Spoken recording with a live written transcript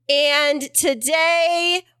And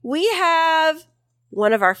today we have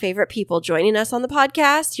one of our favorite people joining us on the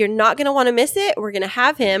podcast. You're not going to want to miss it. We're going to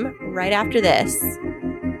have him right after this.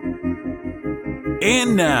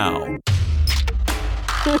 And now,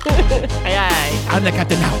 I'm the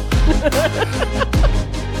captain now.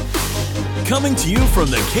 coming to you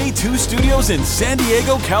from the K2 Studios in San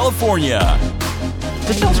Diego, California.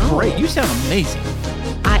 This sounds great. You sound amazing.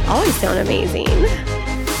 I always sound amazing.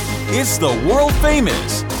 It's the world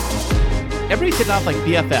famous Everybody's hitting off like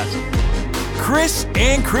BFFs. Chris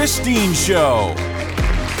and Christine Show.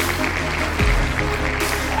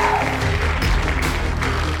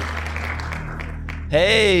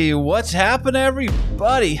 Hey, what's happening,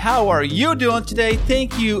 everybody? How are you doing today?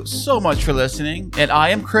 Thank you so much for listening. And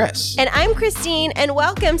I am Chris. And I'm Christine, and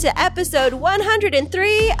welcome to episode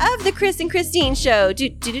 103 of the Chris and Christine Show.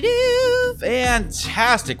 Do-do-do-do.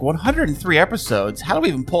 Fantastic. 103 episodes. How do we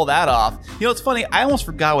even pull that off? You know, it's funny. I almost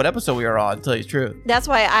forgot what episode we were on, to tell you the truth. That's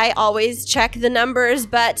why I always check the numbers,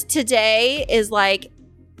 but today is like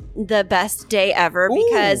the best day ever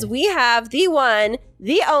because we have the one,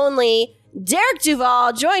 the only Derek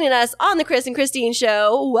Duvall joining us on the Chris and Christine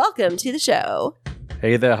Show. Welcome to the show.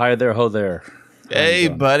 Hey there, hi there, ho there. Hey,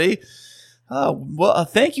 buddy.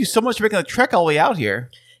 Thank you so much for making the trek all the way out here.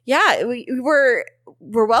 Yeah, we're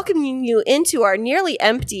welcoming you into our nearly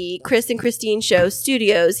empty Chris and Christine Show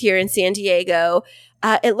studios here in San Diego.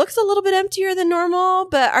 It looks a little bit emptier than normal,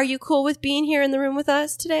 but are you cool with being here in the room with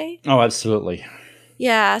us today? Oh, absolutely.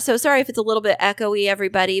 Yeah, so sorry if it's a little bit echoey,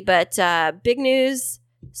 everybody, but big news.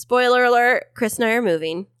 Spoiler alert, Chris and I are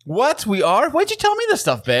moving. What? We are? Why'd you tell me this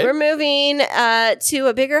stuff, babe? We're moving to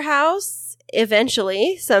a bigger house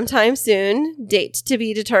eventually, sometime soon. Date to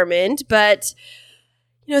be determined. But,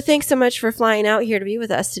 you know, thanks so much for flying out here to be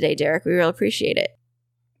with us today, Derek. We really appreciate it.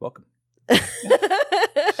 Welcome.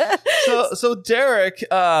 So Derek,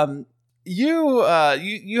 I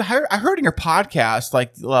heard in your podcast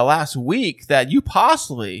like last week that you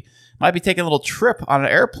possibly might be taking a little trip on an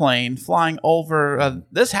airplane flying over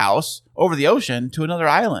this house over the ocean to another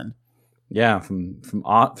island. Yeah, from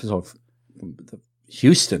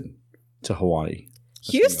Houston to Hawaii.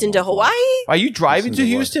 Houston to Hawaii? Are you driving to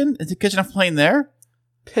Houston? Is it catching a plane there?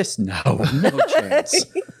 Piss no chance.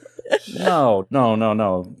 No.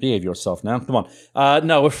 Behave yourself now. Come on.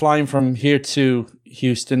 No, we're flying from here to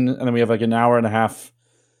Houston, and then we have like an hour and a half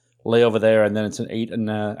layover there, and then it's an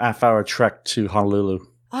 8.5 hour trek to Honolulu.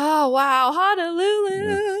 Oh, wow. Honolulu.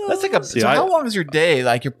 Yeah. That's like so how long is your day?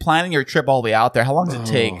 Like you're planning your trip all the way out there. How long does it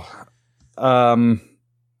take? I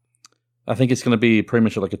think it's going to be pretty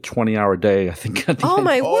much like a 20-hour day. I think. Oh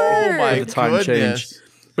my word! Oh my the time goodness. change,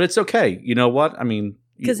 but it's okay. You know what? I mean,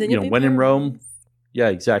 when in Rome. Yeah,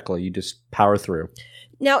 exactly. You just power through.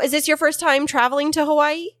 Now, is this your first time traveling to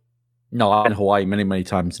Hawaii? No, I've been in Hawaii many, many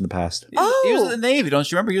times in the past. He was in the Navy,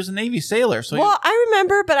 don't you remember? He was a Navy sailor. So I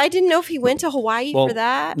remember, but I didn't know if he went to Hawaii for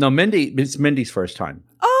that. No, it's Mindy's first time.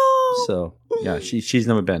 Oh. So, yeah, she's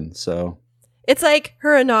never been, so. It's like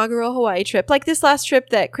her inaugural Hawaii trip. Like this last trip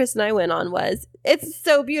that Chris and I went on was. It's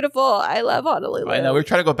so beautiful. I love Honolulu. I know. We're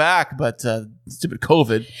trying to go back, but stupid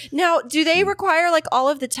COVID. Now, do they require like all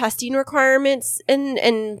of the testing requirements and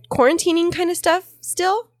quarantining kind of stuff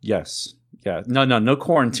still? Yes. Yeah. No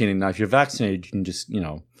quarantining. Now, if you're vaccinated, you can just,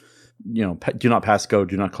 do not pass go,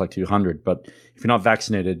 do not collect 200. But if you're not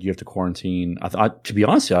vaccinated, you have to quarantine. To be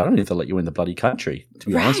honest, I don't even let you in the bloody country, to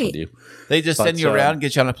be honest with you. They just send you around,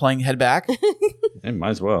 get you on a plane, head back? Might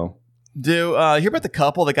as well. Do hear about the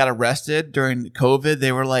couple that got arrested during COVID?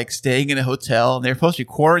 They were like staying in a hotel and they were supposed to be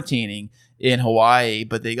quarantining in Hawaii,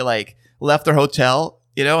 but they like left their hotel,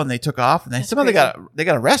 and they took off and somehow they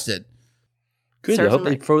got arrested. Good.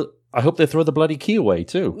 I hope they throw the bloody key away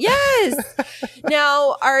too. Yes.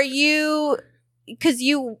 Now, are you? Because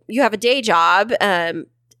you have a day job at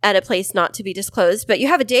a place not to be disclosed, but you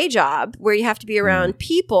have a day job where you have to be around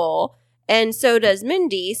people. And so does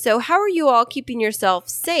Mindy. So how are you all keeping yourself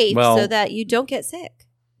safe so that you don't get sick?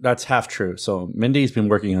 That's half true. So Mindy's been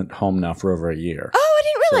working at home now for over a year. Oh, I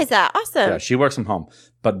didn't realize that. Awesome. Yeah, she works from home.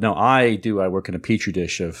 But no, I work in a petri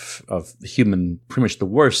dish of human, pretty much the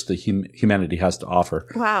worst that humanity has to offer.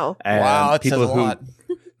 Wow. And that says a lot.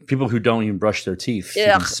 People who don't even brush their teeth, you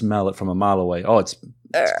can smell it from a mile away. Oh, it's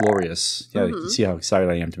glorious. Yeah, you can see how excited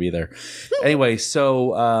I am to be there. Anyway,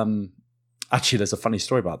 so actually, there's a funny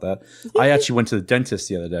story about that. I actually went to the dentist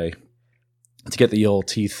the other day to get the old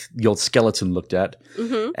teeth, the old skeleton looked at.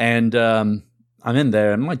 Mm-hmm. And I'm in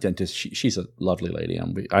there, and my dentist, she's a lovely lady.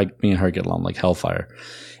 Me and her get along like hellfire.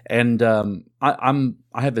 And I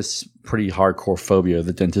have this pretty hardcore phobia of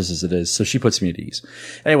the dentist as it is, so she puts me at ease.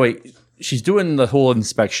 Anyway, she's doing the whole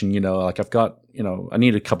inspection, like I've got, I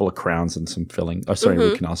need a couple of crowns and some filling. Oh, sorry,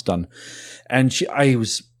 root canals done. And I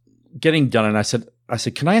was getting done, and I said,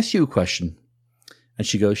 can I ask you a question? And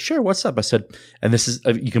she goes, sure, what's up? I said, and this is,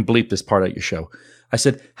 you can bleep this part out your show. I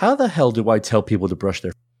said, how the hell do I tell people to brush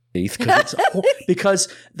their teeth? Because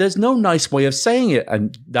there's no nice way of saying it.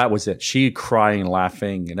 And that was it. She crying,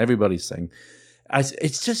 laughing, and everybody's saying,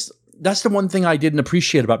 it's just, that's the one thing I didn't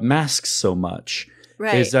appreciate about masks so much.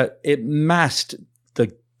 Right. Is that it masked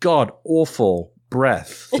the god-awful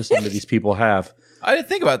breath that some of these people have. I didn't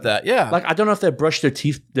think about that, yeah. Like, I don't know if they're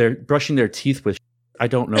brushing their teeth with I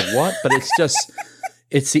don't know what, but it's just,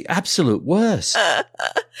 it's the absolute worst.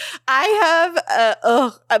 I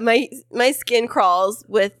have, my skin crawls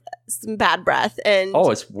with some bad breath. And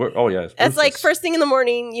it's like first thing in the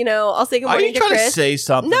morning, I'll say good morning to Chris. Are you trying to say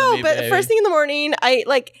something No, to me, but baby? First thing in the morning, I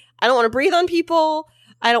don't want to breathe on people.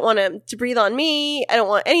 I don't want them to breathe on me. I don't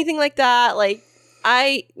want anything like that. Like,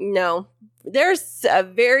 no. There's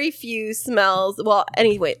very few smells. Well,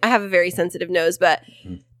 anyway, I have a very sensitive nose, but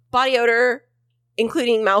body odor,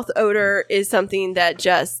 including mouth odor, is something that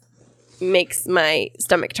just makes my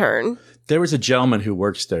stomach turn. There was a gentleman who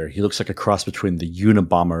works there. He looks like a cross between the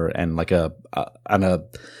Unabomber and like a I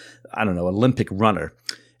don't know, Olympic runner.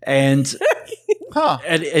 And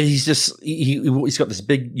and he's just he's got this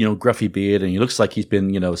big, gruffy beard, and he looks like he's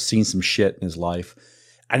been, seen some shit in his life.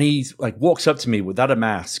 And he's like walks up to me without a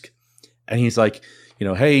mask. And he's like,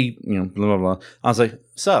 hey, blah, blah, blah. I was like,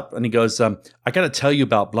 what's up? And he goes, I got to tell you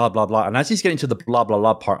about blah, blah, blah. And as he's getting to the blah, blah,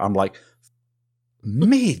 blah part, I'm like,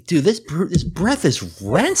 me, dude, this breath is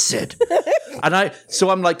rancid. And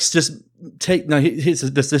I'm like, just take, no,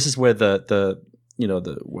 this is where the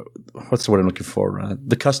what's the word I'm looking for?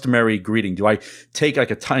 The customary greeting. Do I take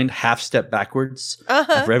like a tiny half step backwards?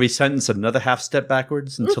 And for every sentence, another half step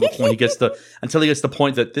backwards until the point he gets the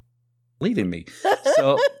point that this is leaving me.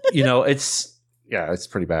 So, it's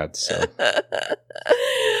pretty bad. So.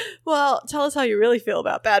 Well, tell us how you really feel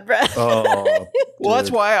about bad breath. Well,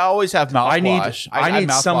 that's why I always have mouthwash. I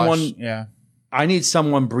need someone. Yeah. I need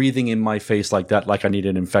someone breathing in my face like that, like I need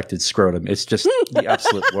an infected scrotum. It's just the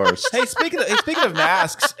absolute worst. Hey, speaking of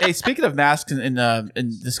masks. Speaking of masks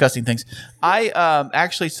and discussing things, I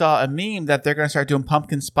actually saw a meme that they're going to start doing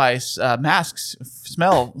pumpkin spice masks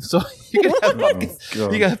smell. So you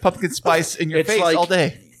can have pumpkin spice in your face like, all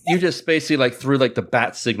day. You just basically like threw like the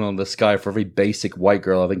bat signal in the sky for every basic white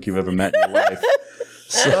girl I think you've ever met in your life.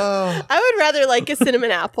 So, I would rather like a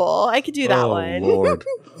cinnamon apple. I could do that one. Lord.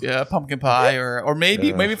 Yeah, pumpkin pie, or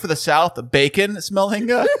maybe for the South, a bacon smelling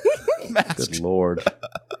mask. Good Lord.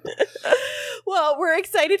 Well, we're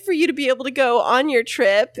excited for you to be able to go on your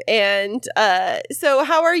trip. And so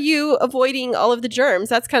how are you avoiding all of the germs?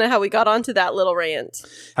 That's kind of how we got onto that little rant.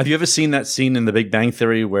 Have you ever seen that scene in The Big Bang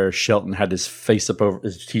Theory where Shelton had his face up over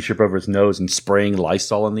his t-shirt over his nose and spraying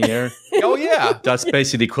Lysol in the air? Oh, yeah. That's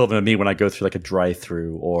basically the equivalent of me when I go through like a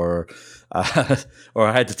drive-through or I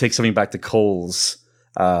had to take something back to Kohl's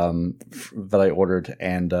that I ordered,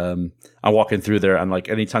 and I'm walking through there, and like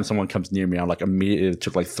anytime someone comes near me, I'm like immediately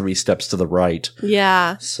took like 3 steps to the right.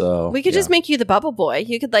 Yeah. So we could just make you the bubble boy.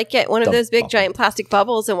 You could like get one of those big giant plastic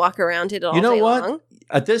bubbles and walk around it all day long.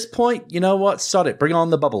 At this point, you know what? Sod it. Bring on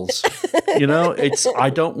the bubbles.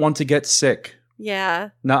 I don't want to get sick. Yeah.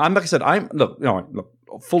 Now, like I said, look,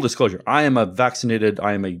 full disclosure. I am a vaccinated.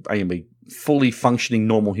 I am a fully functioning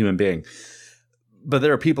normal human being. But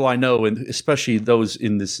there are people I know, and especially those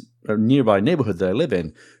in this nearby neighborhood that I live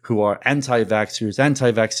in, who are anti-vaxxers,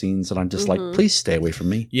 anti-vaccines, and I'm just like, please stay away from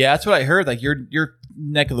me. Yeah, that's what I heard. Like your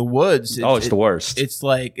neck of the woods. It's the worst. It's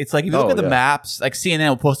like if you look at the maps, like CNN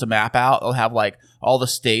will post a map out. They'll have like all the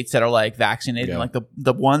states that are like vaccinated, and like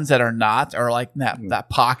the ones that are not are like that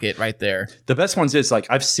pocket right there. The best ones is like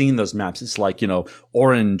I've seen those maps. It's like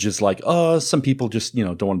orange is like some people just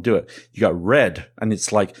don't want to do it. You got red, and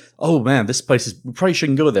it's like man, this place we probably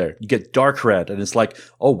shouldn't go there. You get dark red, and it's like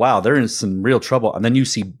wow, they're in some real trouble. And then you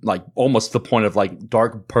see like almost the point of like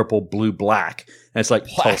dark purple, blue, black, and it's like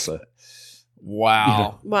Tulsa.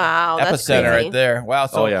 Wow. Wow. That's epicenter crazy. Right there. Wow.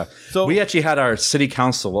 So we actually had our city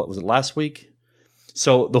council, what was it, last week?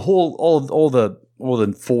 So the whole, all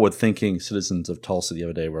the forward thinking citizens of Tulsa the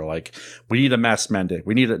other day were like, we need a mask mandate.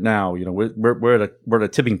 We need it now. We're at a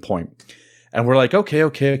tipping point. And we're like,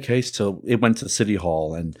 okay. So it went to the city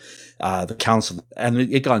hall and the council, and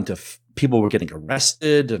it got into people were getting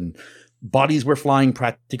arrested and bodies were flying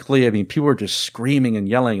practically. I mean, people were just screaming and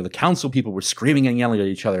yelling. The council people were screaming and yelling at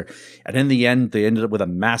each other. And in the end, they ended up with a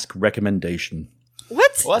mask recommendation.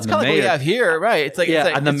 What? Well, that's kind of what we have here, right? It's like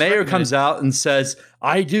and the mayor comes out and says,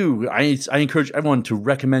 I encourage everyone to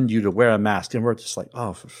recommend you to wear a mask. And we're just like,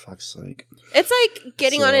 oh, for fuck's sake. It's like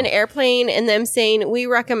getting on an airplane and them saying, we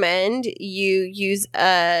recommend you use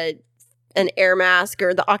an air mask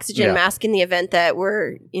or the oxygen mask in the event that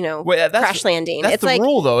we're, crash landing. That's the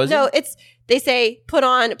rule, though, isn't it? No, they say,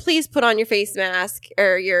 please put on your face mask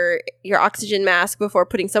or your oxygen mask before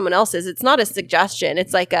putting someone else's. It's not a suggestion.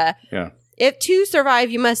 It's like if to survive,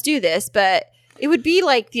 you must do this. But it would be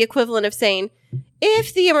like the equivalent of saying,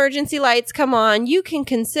 if the emergency lights come on, you can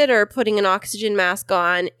consider putting an oxygen mask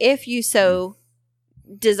on if you so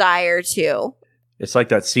desire to. It's like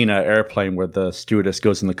that scene at Airplane where the stewardess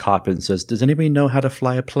goes in the cockpit and says, does anybody know how to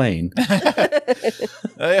fly a plane?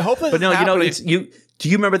 I hope that's But no, do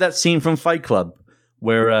you remember that scene from Fight Club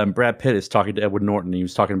where Brad Pitt is talking to Edward Norton and he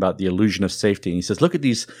was talking about the illusion of safety. And he says, look at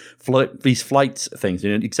these flights things.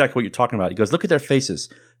 And exactly what you're talking about. He goes, look at their faces.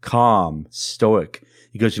 Calm, stoic.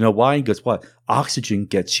 He goes, you know why? He goes, what? Oxygen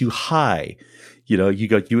gets you high.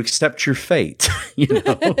 You accept your fate. Are you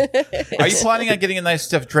planning on getting a nice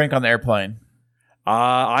stiff drink on the airplane?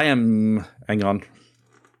 I am. Hang on.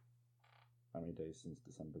 How many days since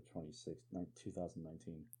December 26th,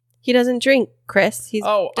 2019? He doesn't drink, Chris. He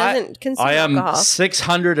doesn't consume alcohol. I am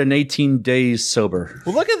 618 days sober.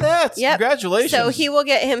 Well, look at that. Yep. Congratulations. So he will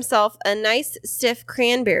get himself a nice stiff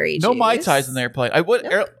cranberry juice. No Mai Tais on the airplane.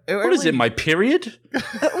 What is it, my period?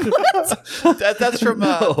 What? That's from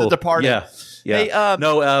The Departed. Yeah. Yeah.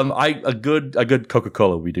 Hey, a good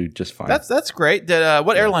Coca-Cola we do just fine. That's great.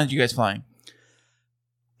 What airlines are you guys flying?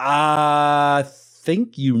 I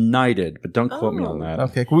think United, but don't quote me on that.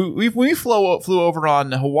 Okay. We flew over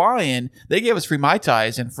on Hawaiian. They gave us free Mai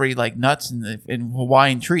Tais and free nuts and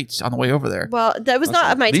Hawaiian treats on the way over there. Well, that was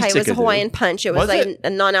not a Mai Tai. It was a Hawaiian punch. It was a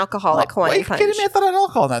non-alcoholic Hawaiian punch. Are you kidding me? I thought I had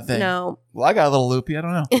alcohol in that thing. No. Well, I got a little loopy. I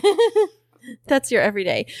don't know. That's your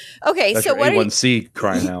everyday. Okay, that's so your what A1C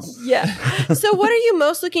crying out. Yeah. So what are you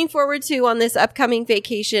most looking forward to on this upcoming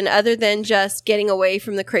vacation other than just getting away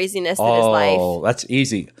from the craziness that is life? Oh, that's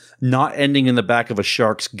easy. Not ending in the back of a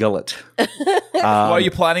shark's gullet. Are you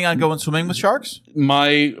planning on going swimming with sharks?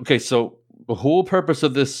 So the whole purpose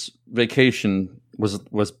of this vacation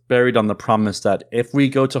was buried on the promise that if we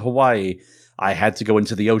go to Hawaii, I had to go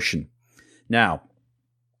into the ocean. Now,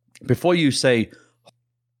 before you say,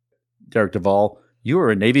 Derek Duvall, you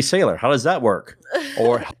were a Navy sailor. How does that work?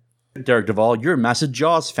 Or Derek Duvall, you're a massive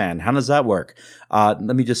Jaws fan. How does that work? Let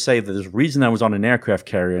me just say that there's a reason I was on an aircraft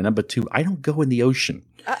carrier. Number two, I don't go in the ocean.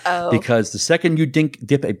 Uh-oh. Because the second you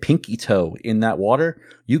dip a pinky toe in that water,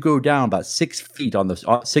 you go down about 6 feet on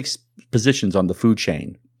the 6 positions on the food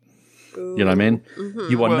chain. Ooh. You know what I mean?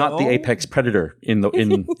 Mm-hmm. You are not the apex predator in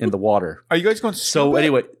the water. Are you guys going scuba? So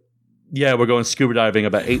anyway... Yeah, we're going scuba diving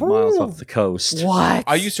about 8 miles off the coast. What?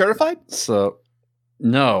 Are you certified? So,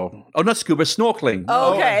 no. Oh, not scuba, snorkeling.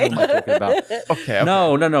 Oh, okay. What am I talking about? Okay.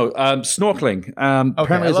 No. Snorkeling.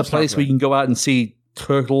 Apparently there's a place where you can go out and see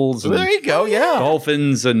turtles and there you go, yeah.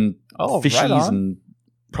 dolphins and fishies right and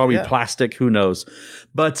probably plastic, who knows.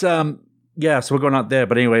 But, so we're going out there.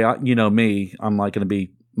 But anyway, you know me, I'm like going to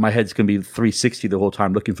be, my head's going to be 360 the whole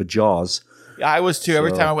time looking for Jaws. I was too.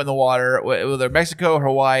 Every time I went in the water, whether Mexico or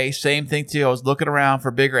Hawaii, same thing too. I was looking around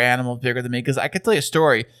for bigger animals, bigger than me. Because I could tell you a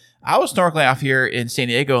story. I was snorkeling out here in San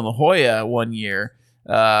Diego in La Jolla one year,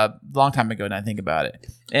 long time ago. Now I think about it.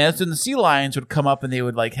 And so the sea lions would come up and they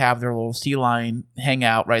would have their little sea lion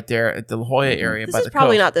hangout right there at the La Jolla area. This is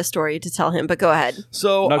probably not the story to tell him, but go ahead.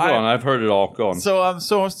 So go on. I've heard it all. Go on. So I'm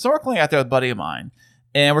snorkeling out there with a buddy of mine.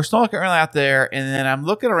 And we're snorkeling out there, and then I'm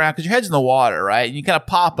looking around because your head's in the water, right? And you kind of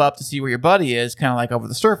pop up to see where your buddy is, kind of over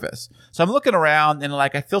the surface. So I'm looking around, and I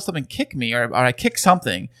feel something kick me, or I kick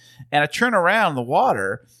something, and I turn around in the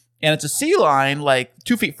water, and it's a sea lion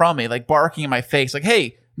 2 feet from me, barking in my face,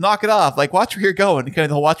 hey, knock it off, watch where you're going, kind of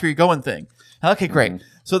the watch where you're going thing. Okay, great. Mm-hmm.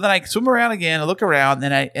 So then I swim around again, I look around,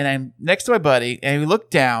 and I'm next to my buddy, and we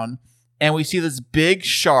look down, and we see this big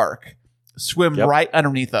shark swim right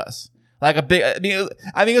underneath us. Like a big, I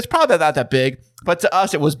mean, it's probably not that big, but to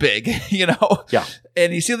us it was big, Yeah.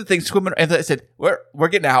 And you see the thing swimming, and I said, "We're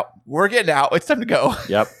getting out. We're getting out. It's time to go."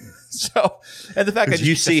 Yep. So, and the fact that if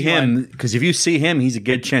you see him, he's a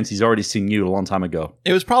good chance he's already seen you a long time ago.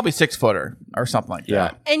 It was probably 6-footer or something like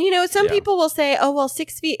that. And some people will say, "Oh, well,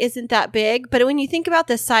 6 feet isn't that big," but when you think about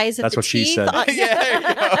the size of that's the what teeth, she said. But if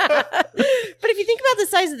you think about the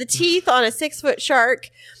size of the teeth on a 6-foot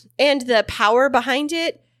shark and the power behind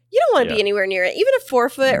it. You don't want to be anywhere near it. Even a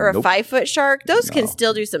 4-foot or a 5-foot shark, those can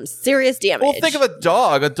still do some serious damage. Well, think of a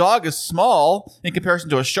dog. A dog is small in comparison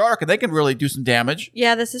to a shark, and they can really do some damage.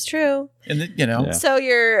 Yeah, this is true. And So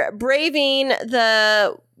you're braving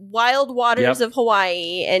the wild waters of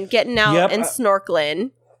Hawaii and getting out and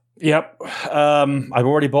snorkeling. Yep. I've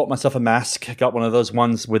already bought myself a mask. I got one of those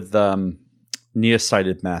ones with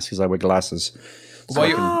nearsighted masks because I wear glasses. While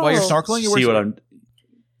you're snorkeling, you wear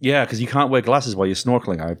Yeah, because you can't wear glasses while you're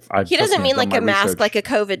snorkeling. He doesn't mean like a mask, like a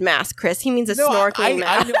COVID mask, Chris. He means a snorkeling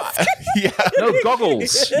mask. No,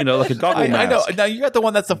 goggles. Like a goggle mask. I know. Now, you got the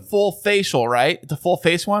one that's a full facial, right? The full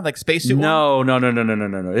face one, like spacesuit one?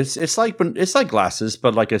 No. It's like glasses,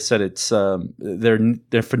 but like I said, it's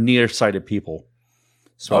they're for nearsighted people.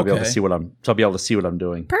 So I'll be able to see what I'm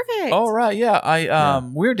doing. Perfect. Oh, right. Yeah.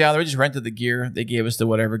 We were down there. We just rented the gear. They gave us the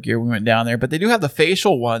whatever gear. We went down there. But they do have the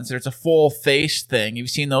facial ones. There's a full face thing.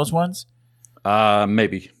 You've seen those ones?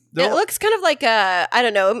 Maybe. It looks kind of like I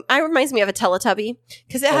don't know. It reminds me of a Teletubby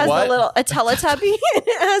because it has a Teletubby.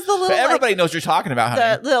 It has the little. Everybody knows what you're talking about,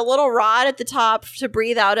 honey. The little rod at the top to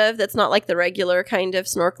breathe out of. That's not like the regular kind of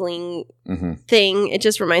snorkeling thing. It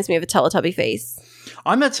just reminds me of a Teletubby face.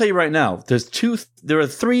 I'm going to tell you right now, there are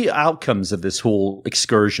 3 outcomes of this whole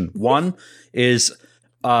excursion. One is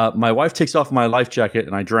my wife takes off my life jacket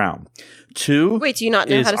and I drown. 2. Wait, do you not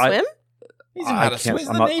know how to swim? He's how to swim.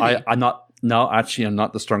 I'm not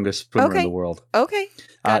the strongest swimmer in the world. Okay,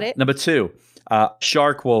 got it. Number 2,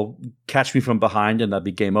 shark will catch me from behind and that'll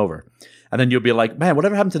be game over. And then you'll be like, man,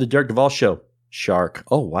 whatever happened to the Derek Duvall show? Shark.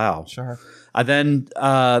 Oh, wow. Shark. And then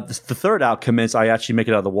the third outcome is I actually make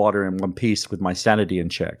it out of the water in one piece with my sanity in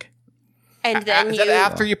check. And then is that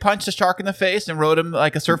after you punched the shark in the face and rode him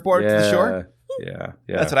like a surfboard to the shore? Yeah.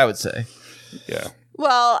 That's what I would say. Yeah.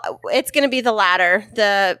 Well, it's going to be the latter,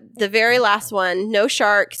 the very last one. No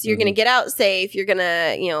sharks. You're going to get out safe. You're going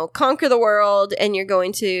to, conquer the world, and you're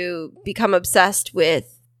going to become obsessed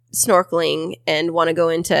with snorkeling and want to go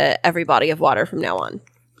into every body of water from now on.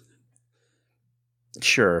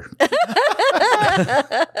 Sure.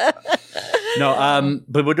 No,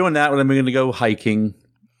 but we're doing that, and then we're going to go hiking.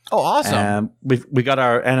 Oh, awesome! We got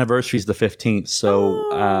our anniversary's the 15th, so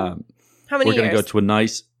how many we're going to years? go to a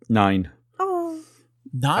nice 9. Oh,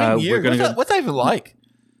 9 years. What's that even like?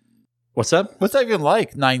 What's that? What's that even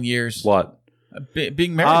like? 9 years. What?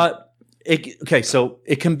 Being married. So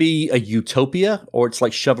it can be a utopia, or it's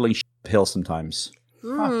like shoveling uphill sometimes.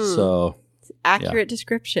 So accurate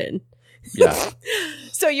description. Yeah.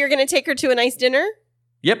 So you're going to take her to a nice dinner?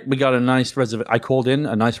 Yep, we got a nice I called in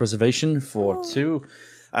a nice reservation for 2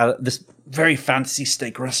 at this very fancy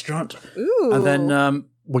steak restaurant. Ooh. And then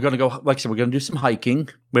we're going to go, like I said, we're going to do some hiking.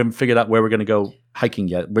 We haven't figured out where we're going to go hiking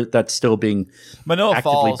yet. That's still being actively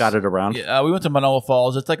Falls. batted around. Yeah, we went to Manoa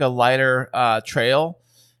Falls. It's like a lighter trail.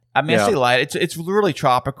 I mean, I say light. It's really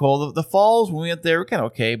tropical. The falls, when we went there, were kind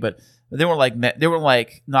of okay, but they weren't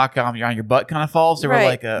like knock on your butt kind of falls. They were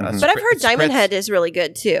like a But I've heard Diamond Head is really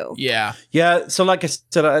good too. Yeah. Yeah. So like I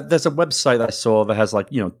said, there's a website that I saw that has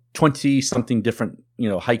 20 something different,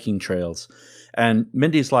 hiking trails. And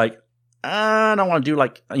Mindy's like, I don't want to do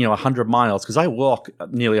 100 miles because I walk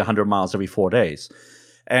nearly 100 miles every 4 days.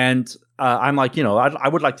 And I'm like, I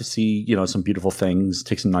would like to see, some beautiful things,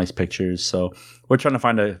 take some nice pictures. So we're trying to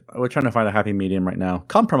find a happy medium right now.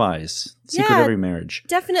 Compromise, secret of every marriage.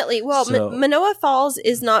 Definitely. Well, Manoa Falls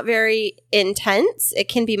is not very intense. It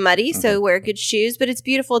can be muddy, so wear good shoes. But it's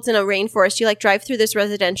beautiful. It's in a rainforest. You drive through this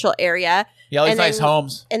residential area. Yeah, all these nice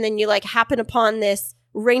homes. And then you happen upon this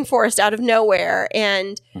rainforest out of nowhere,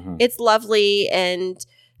 and it's lovely.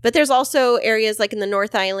 But there's also areas like in the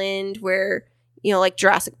North Island where like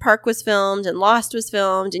Jurassic Park was filmed and Lost was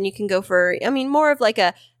filmed, and you can go for, more of like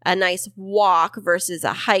a nice walk versus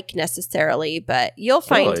a hike necessarily, but you'll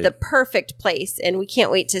find the perfect place, and we can't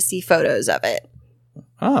wait to see photos of it.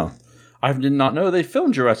 Oh, I did not know they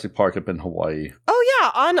filmed Jurassic Park up in Hawaii. Oh yeah,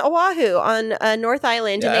 on Oahu, on North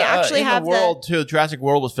Island, and they actually have the world too. Jurassic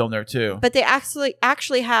World was filmed there too. But they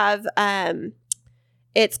actually have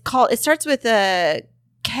it starts with a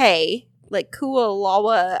K. Like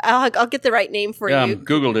Kualawa. I'll get the right name for you. Yeah, I'm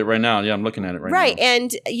Googled it right now. Yeah, I'm looking at it right now. Right,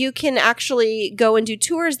 and you can actually go and do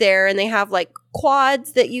tours there, and they have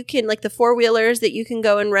quads that you can, the 4-wheelers that you can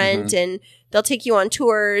go and rent, and they'll take you on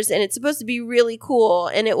tours, and it's supposed to be really cool,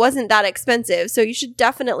 and it wasn't that expensive, so you should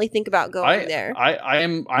definitely think about going there.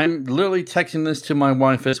 I'm literally texting this to my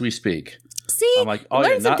wife as we speak. See, I'm like,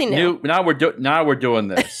 learn something new. Now we're doing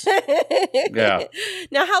this. Yeah.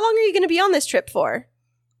 Now, how long are you going to be on this trip for?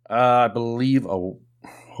 I believe a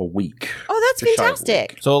week. Oh, that's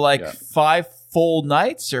fantastic. So full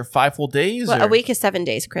nights or 5 full days? Well, or? a week is 7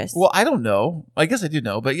 days, Chris. Well, I don't know. I guess I do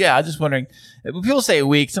know. But yeah, I'm just wondering. When people say a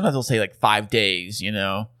week, sometimes they'll say like 5 days,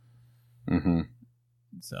 Mm-hmm.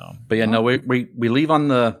 So, but yeah, no, we leave on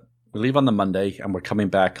the Monday and we're coming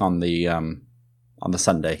back on the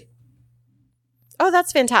Sunday. Oh,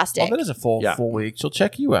 that's fantastic. Well, that is a full week. She'll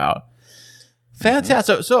check you out.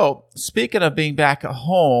 Fantastic. Mm-hmm. So, speaking of being back at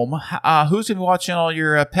home, who's going to be watching all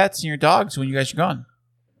your pets and your dogs when you guys are gone?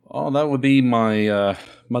 Oh, that would be my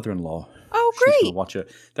mother-in-law. Oh, She's great! gonna watch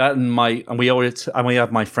it. That and we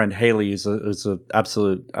have my friend Haley, who's an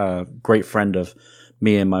absolute great friend of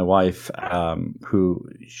me and my wife, who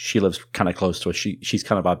she lives kind of close to us. She's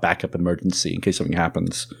kind of our backup emergency in case something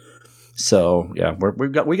happens. So yeah,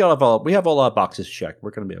 we have all our boxes checked.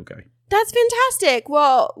 We're gonna be okay. That's fantastic.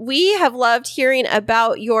 Well, we have loved hearing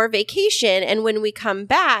about your vacation, and when we come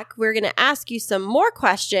back, we're going to ask you some more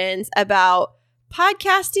questions about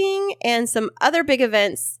podcasting and some other big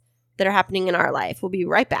events that are happening in our life. We'll be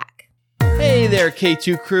right back. Hey there,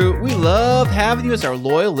 K2 crew. We love having you as our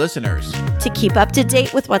loyal listeners. To keep up to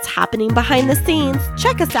date with what's happening behind the scenes,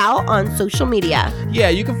 check us out on social media. Yeah,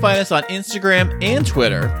 you can find us on Instagram and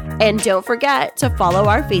Twitter. And don't forget to follow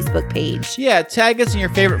our Facebook page. Yeah, tag us in your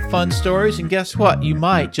favorite fun stories, and guess what? You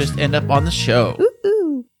might just end up on the show.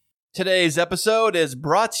 Ooh. Today's episode is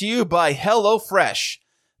brought to you by HelloFresh.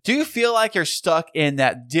 Do you feel like you're stuck in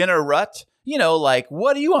that dinner rut? Like,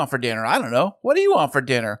 what do you want for dinner? I don't know. What do you want for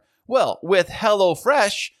dinner? Well, with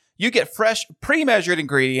HelloFresh, you get fresh, pre-measured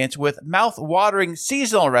ingredients with mouth-watering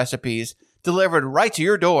seasonal recipes delivered right to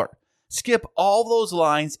your door. Skip all those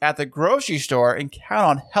lines at the grocery store and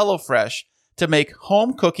count on HelloFresh to make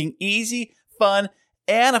home cooking easy, fun,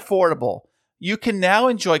 and affordable. You can now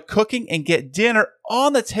enjoy cooking and get dinner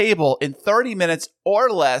on the table in 30 minutes or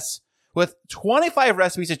less. With 25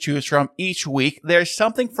 recipes to choose from each week, there's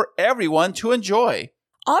something for everyone to enjoy.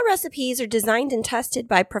 All recipes are designed and tested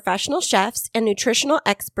by professional chefs and nutritional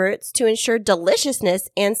experts to ensure deliciousness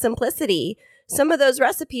and simplicity. Some of those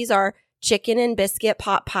recipes are chicken and biscuit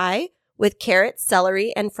pot pie with carrots,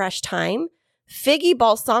 celery, and fresh thyme, figgy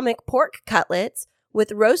balsamic pork cutlets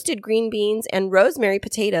with roasted green beans and rosemary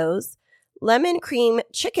potatoes, lemon cream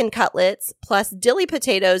chicken cutlets plus dilly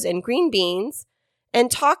potatoes and green beans,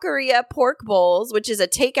 and taqueria pork bowls, which is a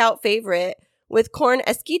takeout favorite, with corn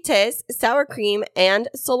esquites, sour cream, and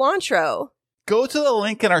cilantro. Go to the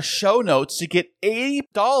link in our show notes to get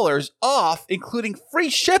 $80 off, including free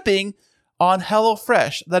shipping on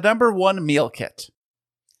HelloFresh, the #1 meal kit.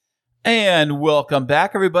 And welcome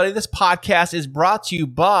back, everybody. This podcast is brought to you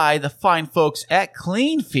by the fine folks at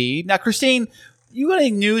CleanFeed. Now, Christine, you got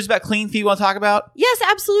any news about CleanFeed you want to talk about? Yes,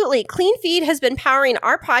 absolutely. CleanFeed has been powering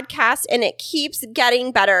our podcast, and it keeps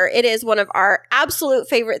getting better. It is one of our absolute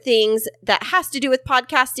favorite things that has to do with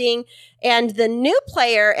podcasting. And the new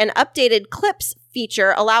player and updated clips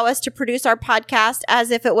feature allow us to produce our podcast as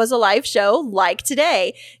if it was a live show like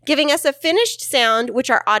today, giving us a finished sound, which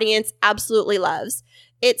our audience absolutely loves.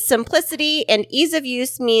 Its simplicity and ease of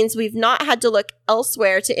use means we've not had to look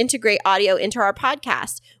elsewhere to integrate audio into our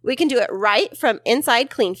podcast. We can do it right from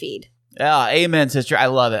inside CleanFeed. Yeah, amen, sister. I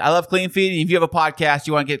love it. I love CleanFeed. If you have a podcast,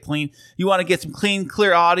 you want to get clean, you want to get some clean,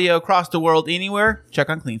 clear audio across the world anywhere, check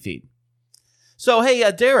on CleanFeed. So,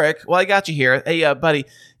 hey, Derek, well, I got you here. Hey, buddy,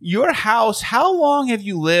 your house, how long have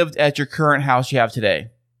you lived at your current house you have today?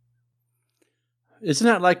 Isn't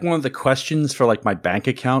that like one of the questions for like my bank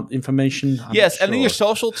account information? Yes, and then your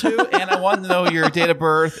social too, and I want to know your date of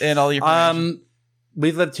birth and all your information.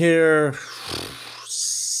 We've lived here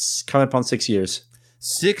coming up on 6 years.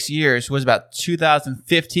 6 years was about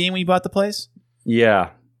 2015 when you bought the place?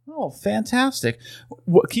 Yeah. Oh, fantastic.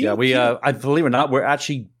 I believe it or not, we're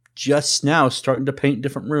actually just now starting to paint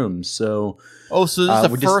different rooms. So this is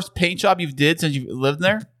the first paint job you've did since you've lived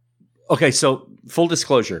there? Okay, so full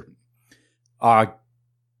disclosure. Our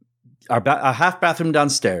half bathroom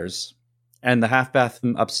downstairs and the half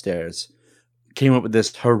bathroom upstairs came up with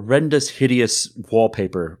this horrendous, hideous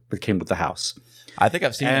wallpaper that came with the house. I think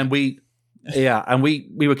I've seen it. And we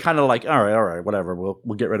were kind of like, all right, whatever,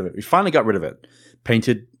 we'll get rid of it. We finally got rid of it,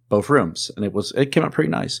 painted both rooms, and it came out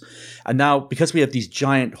pretty nice. And now because we have these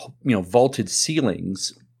giant, vaulted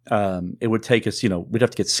ceilings, it would take us, we'd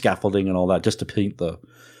have to get scaffolding and all that just to paint the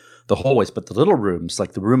hallways, but the little rooms,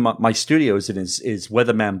 like the room my studio is in, is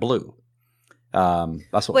Weatherman Blue.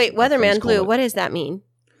 That's what. Wait, Weatherman Blue. What does that mean?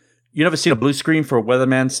 You never seen a blue screen for a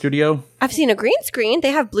Weatherman studio? I've seen a green screen.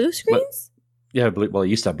 They have blue screens? Yeah, well, it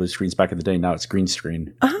used to have blue screens back in the day. Now it's green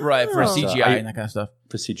screen. Oh. Right, for CGI and that kind of stuff.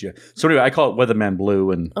 For CGI. So anyway, I call it Weatherman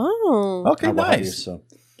Blue. And okay, nice. So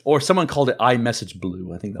Or someone called it iMessage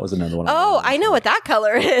Blue. I think that was another one. Oh, I know what that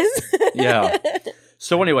color is. Yeah.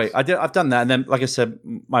 So anyway, I've done that, and then like I said,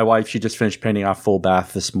 my wife, she just finished painting our full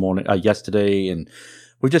bath yesterday, and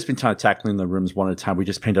we've just been trying to tackling the rooms one at a time. We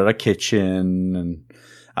just painted our kitchen, and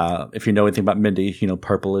if you know anything about Mindy,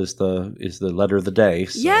 purple is the letter of the day.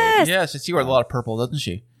 So. Yes. Yes, she wears a lot of purple, doesn't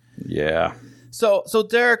she? Yeah. So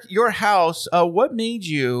Derek, your house. What made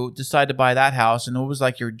you decide to buy that house, and what was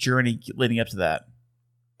like your journey leading up to that?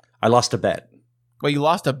 I lost a bet. Well, you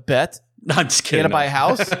lost a bet? No, I'm just kidding. You gotta buy a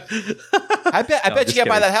house? I bet you can't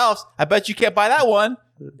buy that house. I bet you can't buy that one.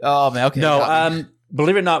 Oh man, okay. No,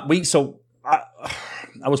 believe it or not,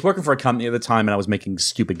 I was working for a company at the time, and I was making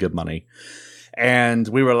stupid good money. And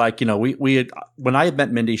we were like, we had, when I had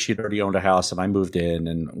met Mindy, she'd already owned a house, and I moved in,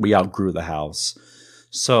 and we outgrew the house.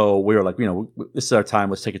 So we were like, this is our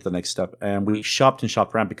time. Let's take it to the next step. And we shopped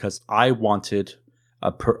around because I wanted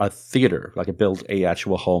a theater, like build a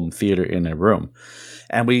actual home theater in a room.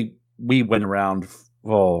 And we went around,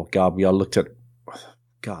 we all looked at,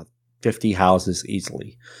 50 houses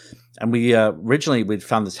easily. And we originally we'd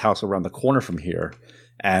found this house around the corner from here,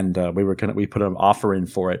 and we put an offer in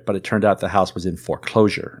for it, but it turned out the house was in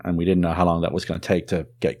foreclosure, and we didn't know how long that was going to take to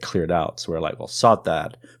get cleared out. So we're like, well, sod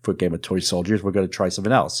that for a game of toy soldiers. We're going to try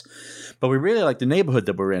something else. But we really liked the neighborhood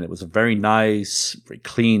that we're in. It was a very nice, very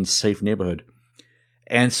clean, safe neighborhood.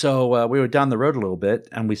 And so we were down the road a little bit,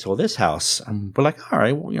 and we saw this house, and we're like, all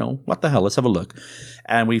right, well, what the hell? Let's have a look.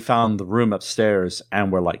 And we found the room upstairs,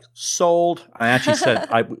 and we're like, sold. I actually said,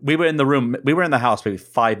 we were in the house maybe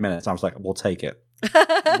 5 minutes. I was like, we'll take it.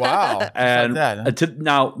 Wow. And like that,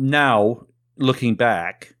 huh? now looking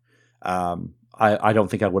back, I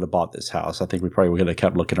don't think I would have bought this house. I think we probably would have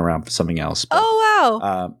kept looking around for something else. But,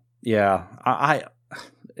 wow. Yeah.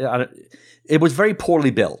 It was very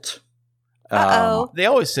poorly built. They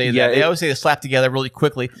always say that. They always say they slap together really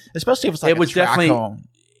quickly, especially if it's like a track home.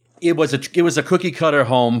 It was a cookie cutter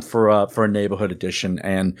home for a neighborhood edition,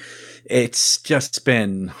 and it's just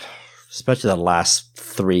been, especially the last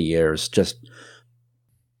 3 years, just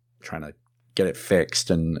trying to get it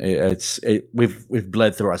fixed, and we've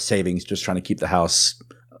bled through our savings just trying to keep the house,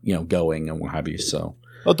 going and what have you. So.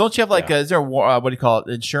 Well, don't you have is there what do you call it,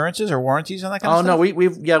 insurances or warranties on that kind of stuff?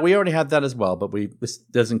 No, we already had that as well, but this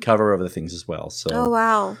doesn't cover other things as well. So. Oh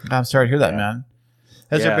wow! I'm sorry to hear that, man.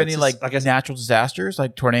 Has there been any natural disasters,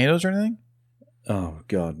 like tornadoes or anything? Oh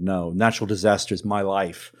God, no! Natural disasters, my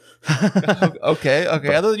life. Okay. But,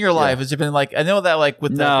 other than your life, has there been I know that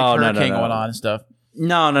with the hurricane going on and stuff.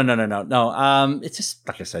 No. It's just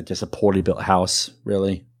like I said, just a poorly built house,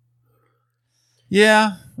 really.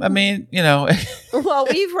 Yeah, I mean, Well,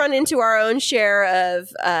 we've run into our own share of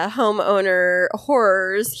homeowner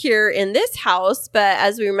horrors here in this house. But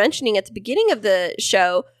as we were mentioning at the beginning of the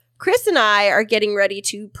show, Chris and I are getting ready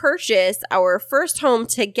to purchase our first home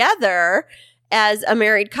together as a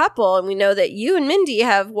married couple. And we know that you and Mindy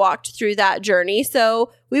have walked through that journey.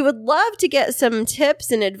 So we would love to get some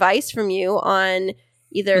tips and advice from you on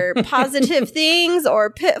either positive things or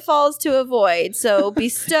pitfalls to avoid. So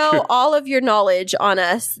bestow all of your knowledge on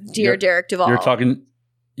us, dear Derek Duvall. You're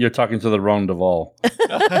talking to the wrong Duvall.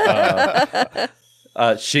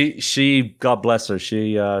 She, God bless her,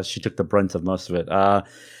 she took the brunt of most of it.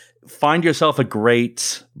 Find yourself a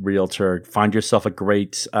great realtor. Find yourself a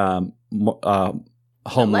great home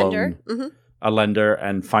lender. loan, a lender,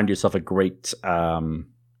 and find yourself a great what do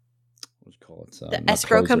you call it? The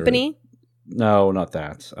escrow company. No, not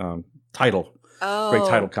that. Title. Oh. Great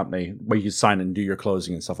title company where you sign and do your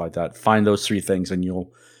closing and stuff like that. Find those 3 things, and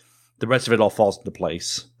the rest of it all falls into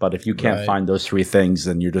place. But if you can't find those 3 things,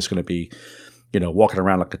 then you're just going to be, walking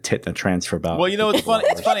around like a tit in a trance for about. Well, it's funny.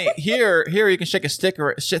 It's funny. Here you can shake a stick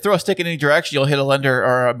or throw a stick in any direction. You'll hit a lender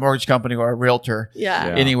or a mortgage company or a realtor. Yeah.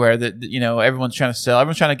 Anywhere that everyone's trying to sell.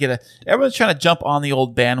 Everyone's trying to jump on the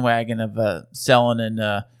old bandwagon of selling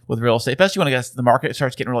and. With real estate, especially when the market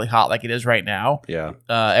starts getting really hot like it is right now. Yeah.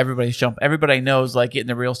 Everybody knows getting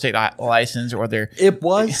the real estate license or their. It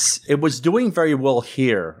was doing very well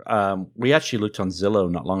here. We actually looked on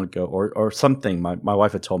Zillow not long ago or something. My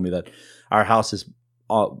wife had told me that our house is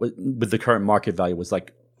with the current market value was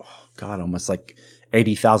almost like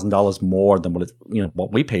 $80,000 more than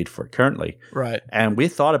what we paid for it currently. Right. And we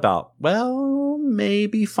thought about, well,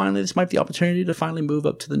 maybe finally this might be the opportunity to finally move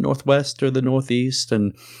up to the Northwest or the Northeast.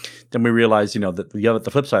 And then we realized, that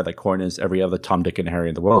the flip side of that coin is every other Tom, Dick, and Harry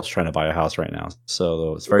in the world is trying to buy a house right now.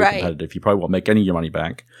 So it's very competitive. You probably won't make any of your money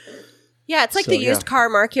back. Yeah, it's like the used car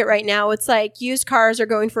market right now. It's like used cars are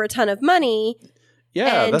going for a ton of money.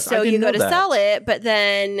 Yeah, and so you go to sell it, but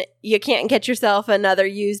then you can't get yourself another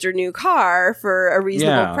used or new car for a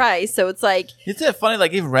reasonable price. So it's like it's funny,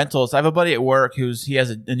 like even rentals. I have a buddy at work he has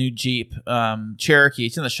a new Jeep Cherokee.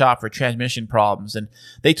 It's in the shop for transmission problems, and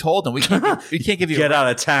they told him we can't give you get out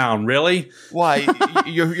of town. Really? Why?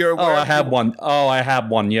 You're oh, I have one. Oh, I have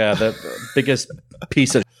one. Yeah, the biggest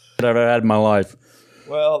piece of shit I've ever had in my life.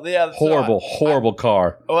 Well, yeah, horrible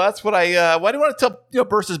car. Well, that's what I do you want to tell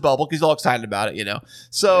burst his bubble because he's all excited about it,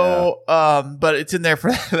 So, but it's in there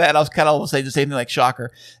for that. I was kind of almost saying the same thing, like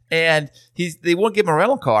shocker. And they won't give him a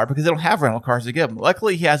rental car because they don't have rental cars to give him.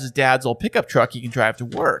 Luckily, he has his dad's old pickup truck he can drive to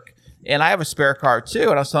work. And I have a spare car too.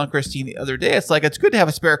 And I was telling Christine the other day, it's good to have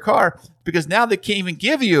a spare car because now they can't even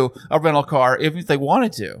give you a rental car even if they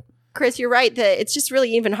wanted to. Chris, you're right that it's just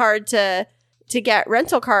really even hard to get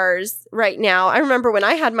rental cars right now. I remember when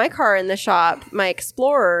I had my car in the shop, my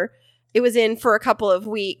Explorer, it was in for a couple of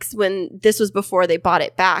weeks when this was before they bought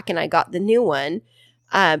it back and I got the new one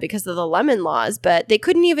because of the lemon laws. But they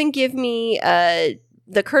couldn't even give me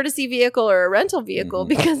the courtesy vehicle or a rental vehicle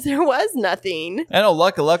because there was nothing. I know,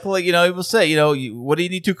 luckily, people say, what do you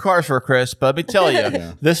need 2 cars for, Chris? But let me tell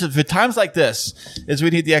you, this is for times like this is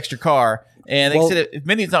we need the extra car. And they said if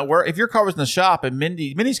Mindy's not if your car was in the shop and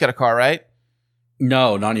Mindy's got a car, right?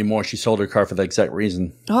 No, not anymore. She sold her car for the exact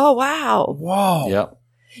reason. Oh, wow. Whoa. Yep.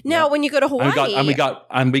 Now, when you go to Hawaii, we got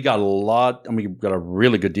a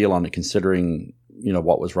really good deal on it considering,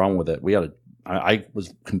 what was wrong with it. I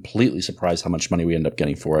was completely surprised how much money we ended up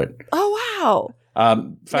getting for it. Oh, wow.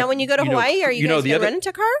 Now, when you go to Hawaii, are you guys going to rent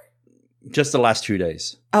a car? Just the last 2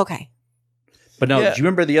 days. Okay. But no, do you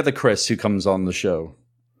remember the other Chris who comes on the show?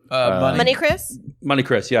 Money Chris? Money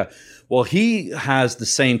Chris, yeah. Well, he has the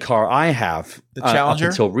same car I have. The Challenger?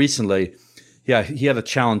 Up until recently. Yeah, he had a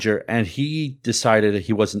Challenger, and he decided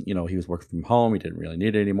he wasn't, he was working from home. He didn't really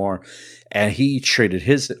need it anymore. And he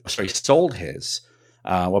sold his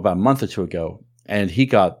about a month or two ago, and he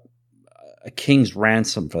got a king's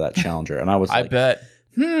ransom for that Challenger. And I was I bet.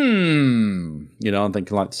 I'm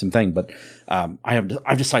thinking like the same thing, but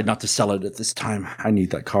I've decided not to sell it at this time. I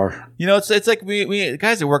need that car. It's like we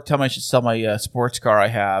guys at work tell me I should sell my sports car I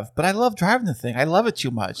have, but I love driving the thing. I love it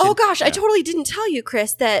too much. Oh gosh, I totally didn't tell you,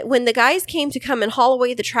 Chris, that when the guys came to come and haul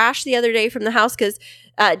away the trash the other day from the house, because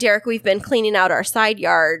Derek, we've been cleaning out our side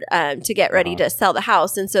yard to get ready to sell the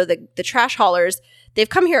house, and so the trash haulers. They've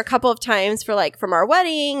come here a couple of times for from our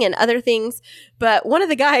wedding and other things. But one of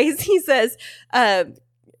the guys, he says,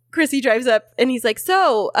 Chrissy drives up and he's like,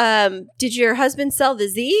 so did your husband sell the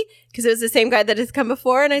Z? Because it was the same guy that has come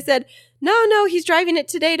before. And I said, no, he's driving it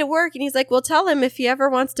today to work. And he's like, well, tell him if he ever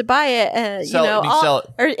wants to buy it, sell it.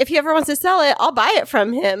 Or if he ever wants to sell it, I'll buy it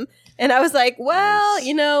from him. And I was like, well,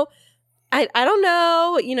 I don't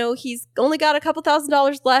know. He's only got a couple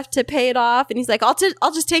 $1,000s left to pay it off. And he's like, I'll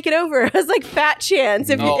just take it over. I was like, fat chance.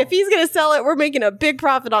 If he's going to sell it, we're making a big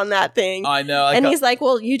profit on that thing. I know. And he's like,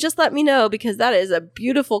 well, you just let me know because that is a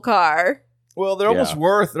beautiful car. Well, they're almost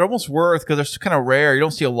worth because they're kind of rare. You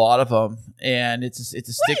don't see a lot of them. And it's a stick.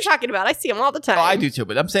 What are you talking about? I see them all the time. Oh, I do too.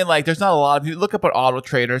 But I'm saying there's not a lot of, if you look up on Auto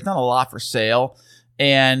Trader, there's not a lot for sale.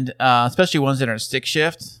 And especially ones that are in stick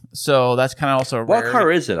shift. So that's kind of also a rare. What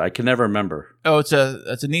car is it? I can never remember. Oh, it's a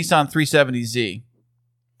Nissan 370Z.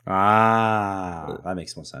 Ah, that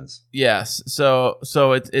makes more sense. Yes. So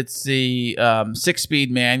it's the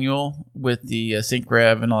 6-speed manual with the sync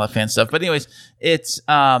rev and all that fan stuff. But anyways, it's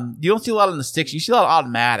you don't see a lot on the sticks. You see a lot of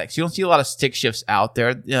automatics. You don't see a lot of stick shifts out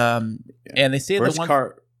there. And they say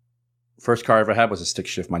first car I ever had was a stick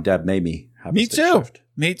shift. My dad made me have a stick shift.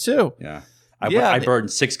 Me too. Yeah. I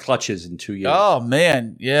burned 6 clutches in 2 years. Oh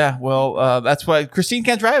man, yeah. Well, that's why Christine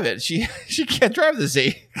can't drive it. She can't drive the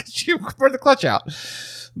Z. She burned the clutch out.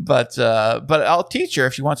 But I'll teach her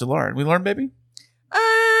if she wants to learn. We learn, baby.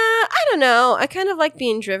 I don't know. I kind of like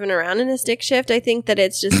being driven around in a stick shift. I think that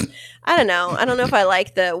it's just, I don't know. I don't know if I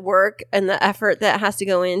like the work and the effort that has to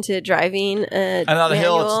go into driving. And on a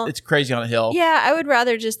hill, it's crazy on a hill. Yeah, I would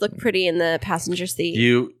rather just look pretty in the passenger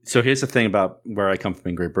seat. So here's the thing about where I come from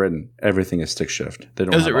in Great Britain. Everything is stick shift. They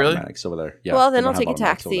don't have automatics over there. Yeah, well, then I'll take a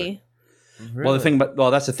taxi. Really?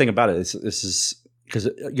 Well, that's the thing about it. This is because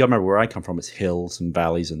you remember where I come from. It's hills and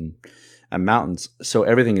valleys and mountains, so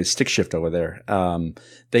everything is stick shift over there.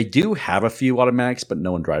 They do have a few automatics, but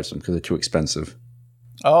no one drives them because they're too expensive.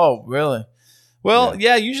 Oh, really? Well,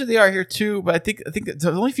 yeah, usually they are here too. But I think there's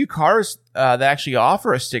only a few cars that actually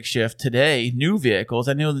offer a stick shift today. New vehicles.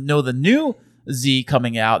 I know the new Z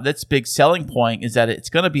coming out. That's big selling point is that it's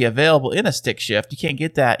going to be available in a stick shift. You can't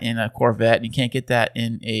get that in a Corvette. And you can't get that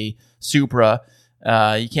in a Supra.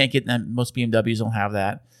 You can't get that. Most BMWs don't have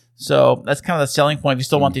that. So that's kind of the selling point if you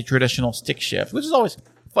still want the traditional stick shift, which is always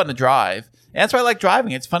fun to drive. And that's why I like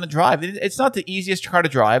driving. It's fun to drive. It's not the easiest car to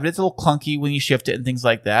drive. It's a little clunky when you shift it and things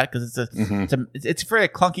like that because it's a very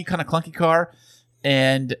clunky, kind of clunky car.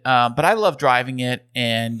 And but I love driving it,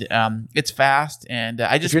 and it's fast. And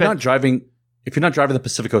I just if you're not driving the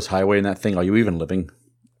Pacific Coast Highway in that thing, are you even living?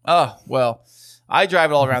 Oh well, I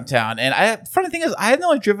drive it all around town. And funny thing is, I had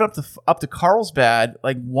only driven up to Carlsbad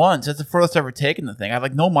like once. That's the furthest I've ever taken the thing. I have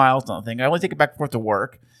like no miles on the thing. I only take it back and forth to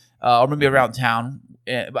work, or maybe around town.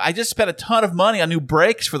 But I just spent a ton of money on new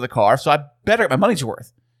brakes for the car, so I better get my money's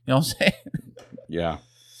worth. You know what I'm saying? Yeah.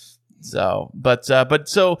 So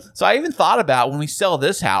I even thought about when we sell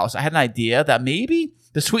this house, I had an idea that maybe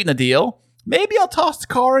to sweeten the deal, maybe I'll toss the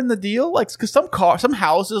car in the deal, like because some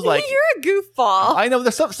houses like you're a goofball. I know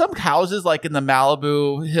there's some houses like in the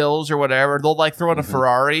Malibu Hills or whatever, they'll like throw in a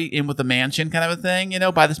Ferrari in with the mansion kind of a thing,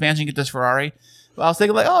 buy this mansion, get this Ferrari. But I was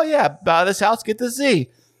thinking like, oh yeah, buy this house, get the Z.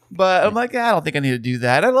 But I'm like, I don't think I need to do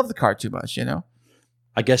that. I love the car too much,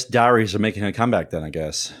 I guess dowries are making a comeback then, I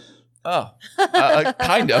guess. Oh,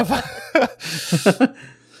 kind of.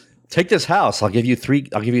 Take this house. I'll give you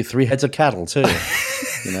three heads of cattle too.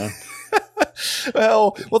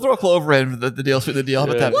 Well, we'll throw a clover in for the deal. The deal.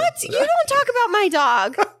 What? You don't talk about my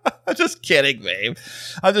dog. I'm just kidding, babe.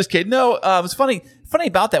 I'm just kidding. No, it's funny. Funny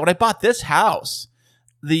about that. When I bought this house,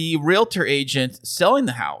 the realtor agent selling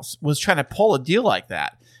the house was trying to pull a deal like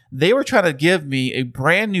that. They were trying to give me a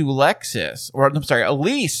brand new Lexus, a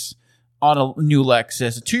lease on a new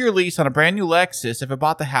Lexus, a 2-year lease on a brand new Lexus if I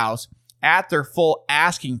bought the house at their full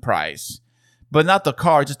asking price, but not the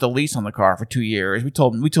car, just the lease on the car for 2 years. We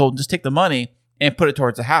told them just take the money and put it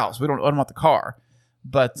towards the house. I don't want the car.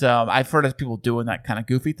 But I've heard of people doing that kind of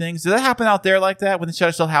goofy things. Does that happen out there like that when they try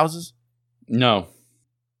to sell houses? No.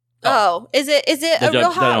 Oh, is it a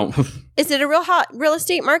real hot real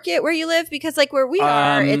estate market where you live? Because like where we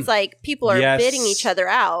are, it's like people are bidding each other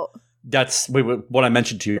out. That's what I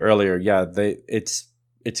mentioned to you earlier. Yeah, it's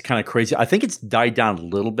kind of crazy. I think it's died down a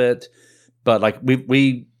little bit, but like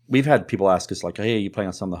we've had people ask us like, "Hey, are you planning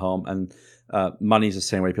on selling the home?" And money's the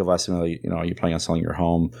same way. People ask me, are you planning on selling your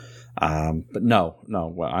home? But no.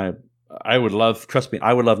 Well, I would love. Trust me,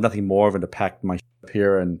 I would love nothing more than to pack my up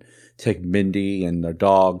here and take Mindy and their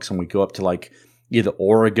dogs, and we go up to like either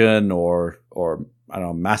Oregon or I don't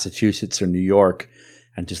know, Massachusetts or New York,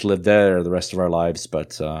 and just live there the rest of our lives.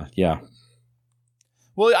 But yeah.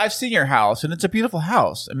 Well, I've seen your house, and it's a beautiful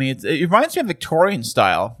house. I mean, it reminds me of Victorian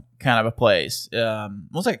style kind of a place.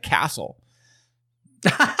 Almost like a castle.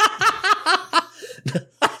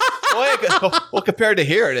 Well, compared to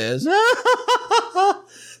here, it is.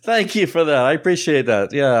 Thank you for that. I appreciate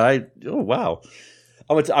that. Yeah. Oh wow.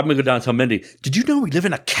 I'm gonna go down and tell Mindy. Did you know we live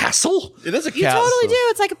in a castle? It is a castle. You totally do.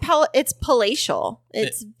 It's like it's palatial.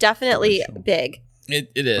 It's definitely big. It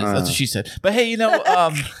is. That's what she said. But hey, you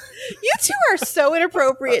two are so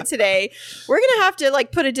inappropriate today. We're gonna have to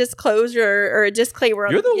like put a disclosure or a disclaimer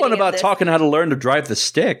on. You're the one about talking how to learn to drive the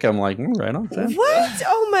stick. I'm like, right on. What?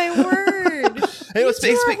 Oh my word! Hey,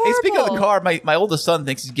 speaking of the car, my oldest son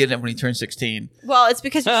thinks he's getting it when he turns 16. Well, it's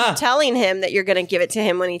because you keep telling him that you're going to give it to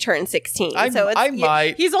him when he turns 16. I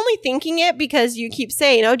might. He's only thinking it because you keep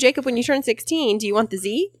saying, "Oh, Jacob, when you turn 16, do you want the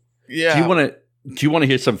Z?" Yeah. Do you want to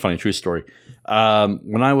hear some funny true story?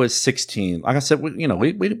 When I was 16, like I said, we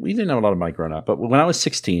didn't know a lot of money growing up, but when I was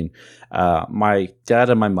 16, my dad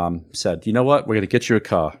and my mom said, "You know what? We're going to get you a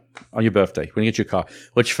car on your birthday. We're going to get you a car,"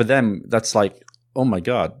 which for them, that's like, oh my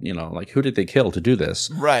God, like who did they kill to do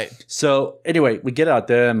this? Right. So anyway, we get out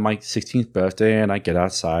there on my 16th birthday and I get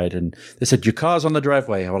outside and they said, "Your car's on the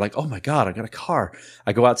driveway." I was like, oh my God, I got a car.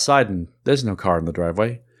 I go outside and there's no car in the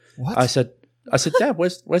driveway. What? I said, "Dad,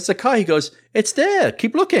 where's the car?" He goes, "It's there.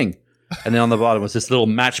 Keep looking." And then on the bottom was this little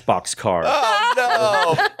Matchbox car. Oh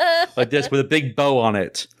no. Like this with a big bow on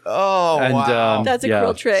it. Oh, and, wow. That's a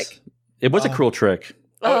cruel trick. It was a cruel trick.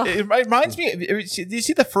 Oh, it reminds me. Do you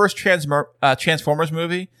see the first Transformers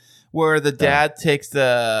movie where the dad takes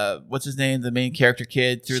the what's his name, the main character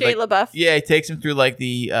kid through Shia LaBeouf? Yeah, he takes him through like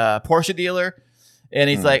the Porsche dealer, and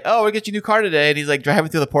he's like, "Oh, we'll get you a new car today," and he's like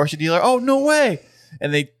driving through the Porsche dealer. "Oh, no way!"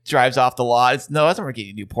 And they drives off the lot. No, that's not going to get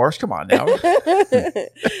you a new Porsche. Come on now.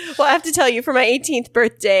 Well, I have to tell you, for my 18th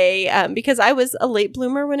birthday, because I was a late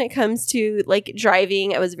bloomer when it comes to like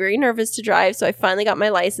driving, I was very nervous to drive. So I finally got my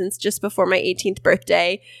license just before my 18th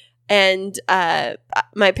birthday. And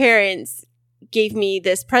my parents gave me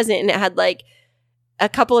this present, and it had like a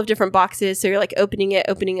couple of different boxes. So you're like opening,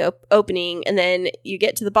 and then you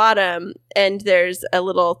get to the bottom and there's a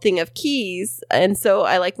little thing of keys. And so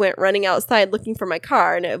I like went running outside looking for my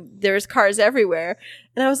car, and there's cars everywhere.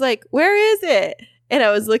 And I was like, "Where is it?" and I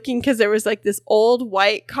was looking because there was like this old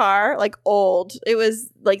white car, like old. It was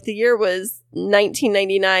like the year was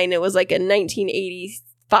 1999. It was like a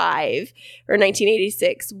 1985 or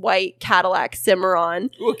 1986 white Cadillac Cimarron.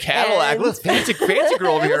 Ooh, Cadillac. Look, fancy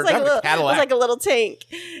girl over here. It was like a little tank.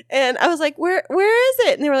 And I was like, where is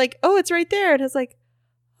it? And they were like, oh, it's right there. And I was like,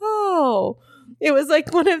 oh. It was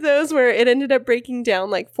like one of those where it ended up breaking down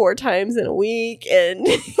like 4 times in a week. And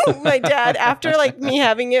my dad, after like me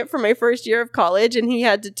having it for my first year of college, and he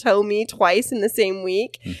had to tow me twice in the same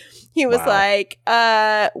week, he was like,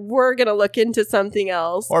 we're going to look into something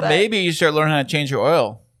else. Or maybe you start learning how to change your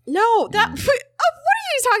oil. No, what are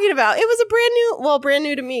you talking about? It was a brand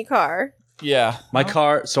new to me car. Yeah. My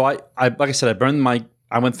car, so I like I said,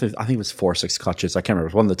 I went through, I think it was 4 or 6 clutches. I can't remember. It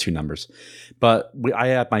was one of the 2 numbers. But I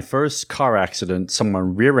had my first car accident.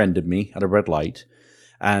 Someone rear-ended me at a red light.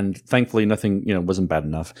 And thankfully, nothing, wasn't bad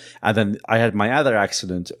enough. And then I had my other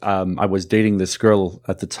accident. I was dating this girl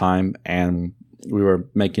at the time, and we were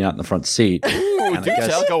making out in the front seat. Ooh,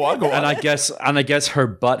 go on. And I guess her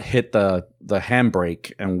butt hit the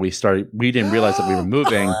handbrake, and we didn't realize that we were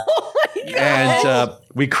moving. And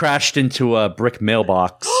we crashed into a brick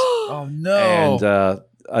mailbox. Oh no!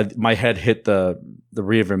 And my head hit the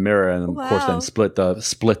rearview mirror, and of course, then split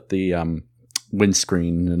the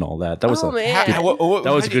windscreen and all that. That was a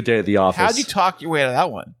good day at the office. How'd you talk your way out of that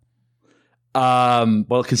one?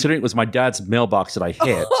 Well, considering it was my dad's mailbox that I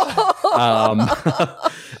hit,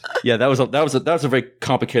 yeah, that was a very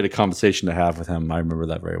complicated conversation to have with him. I remember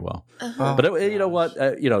that very well. But you know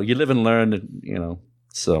what? You live and learn. And,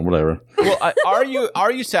 so whatever. Well,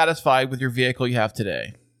 are you satisfied with your vehicle you have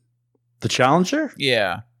today? The Challenger?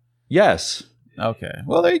 Yeah. Yes. Okay.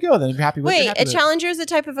 Well, there you go. Then if you're happy with it. Wait, a Challenger is a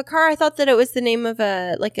type of a car? I thought that it was the name of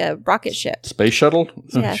a rocket ship. Space shuttle?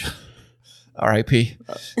 Yeah. R.I.P.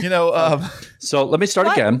 So let me start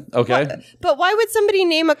again. Okay. But why would somebody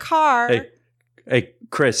name a car? Hey,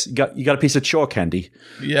 Chris, you got a piece of chalk candy?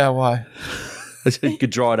 Yeah. Why? You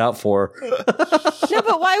could draw it out for her. No,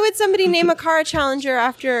 but why would somebody name a car a Challenger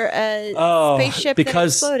after a spaceship that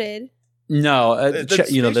exploded? No,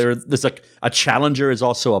 there's like a Challenger is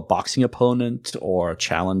also a boxing opponent, or a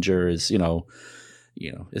Challenger is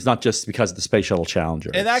it's not just because of the Space Shuttle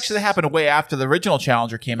Challenger. And actually, that happened way after the original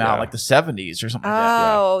Challenger came out, like the 70s or something like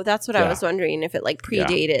that. Oh, that's what I was wondering, if it like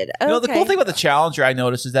predated. Yeah. Okay. The cool thing about the Challenger I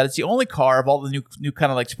noticed is that it's the only car of all the new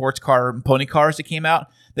kind of like sports car and pony cars that came out,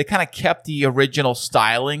 they kind of kept the original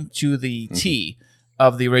styling to the T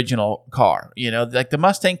of the original car. Like the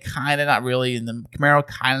Mustang kind of not really, and the Camaro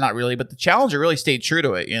kind of not really, but the Challenger really stayed true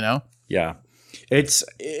to it, Yeah. It's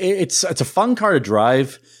a fun car to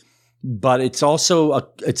drive, but it's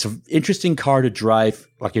also it's an interesting car to drive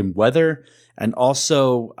like in weather, and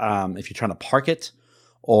also if you're trying to park it,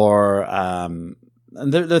 or and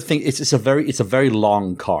the thing it's a very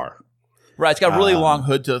long car. Right, it's got a really long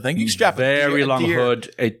hood to the thing. You can strap very long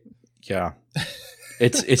hood.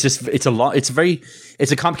 It's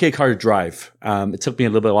a complicated car to drive. It took me a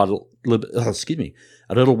little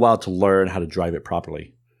while to learn how to drive it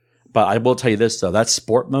properly. But I will tell you this though, that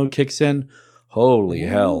sport mode kicks in. Holy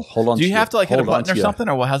hell! Hold on. Do you have to like hit a button or something,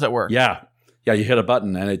 or how's that work? Yeah. Yeah, you hit a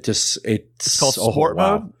button and it's called sport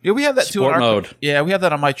mode. Yeah, we have that too. Sport mode. Yeah, we have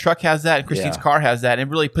that on my truck. Has that, and Christine's car has that. And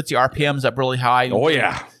it really puts the RPMs up really high. Oh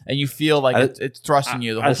yeah, and you feel like it's thrusting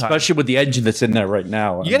you the whole time. Especially with the engine that's in there right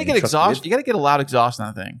now. You got to get exhaust. You got to get a loud exhaust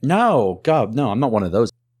on that thing. No, God, no, I'm not one of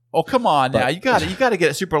those. Oh come on now, you got to get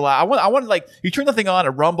it super loud. I want like you turn the thing on,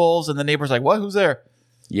 it rumbles, and the neighbor's like, "What? Who's there?"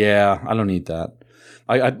 Yeah, I don't need that.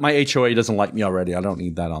 My HOA doesn't like me already. I don't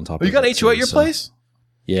need that on top of it. You got HOA at your place?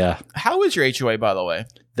 Yeah. How is your HOA, by the way?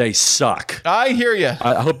 They suck. I hear you.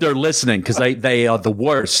 I hope they're listening, because they are the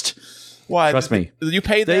worst. Why? Trust me. You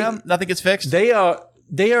pay them? Nothing gets fixed? They are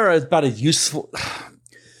about as useful.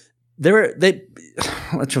 I'm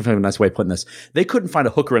not sure if I have a nice way of putting this. They couldn't find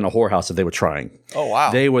a hooker in a whorehouse if they were trying. Oh,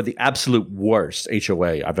 wow. They were the absolute worst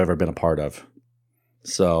HOA I've ever been a part of.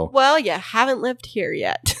 So. Well, you haven't lived here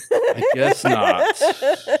yet. I guess not.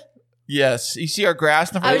 Yes. You see our grass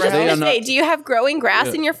in the front I was just going to say, do you have growing grass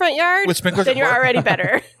in your front yard? With sprinklers? Then you're already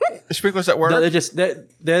better. The sprinklers at work? No,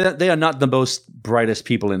 they are not the most brightest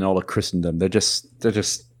people in all of Christendom. They're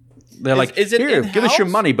like, is it here, give us your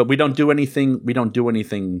money, but we don't do anything.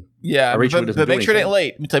 Yeah, but make sure it ain't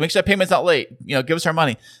late. Make sure that payment's not late. Give us our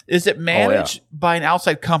money. Is it managed by an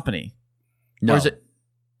outside company? No. Or is it?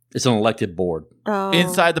 It's an elected board. Oh.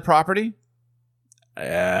 Inside the property?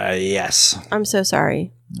 Yes. I'm so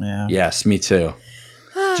sorry. Yeah. Yes, me too.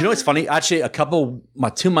 Do you know what's funny? Actually,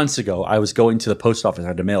 2 months ago, I was going to the post office. I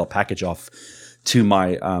had to mail a package off to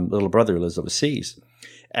my little brother who lives overseas.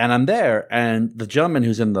 And I'm there, and the gentleman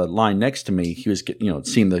who's in the line next to me, he was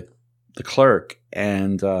seeing the clerk,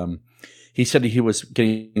 and he said he was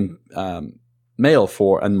getting mail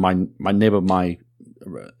for and my neighbor, my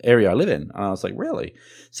area I live in. And I was like, really?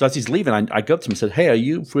 So as he's leaving, I go up to him and said, hey, are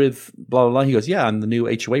you with blah, blah, blah? He goes, yeah, I'm the new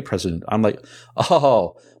HOA president. I'm like,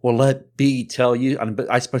 oh, well, let me tell you. And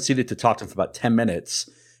I proceeded to talk to him for about 10 minutes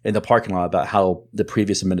in the parking lot about how the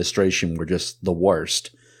previous administration were just the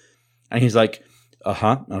worst. And he's like,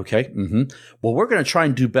 okay, mm-hmm. Well, we're going to try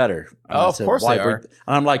and do better. And of course they are. And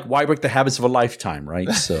I'm like, why break the habits of a lifetime, right?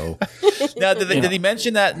 So now, did he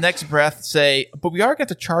mention that next breath say, but we are going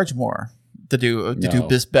to charge more to do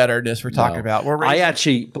this betterness we're talking about? I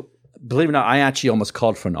actually, believe it or not, I actually almost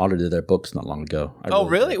called for an audit of their books not long ago.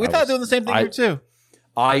 Really? We thought doing the same thing here too.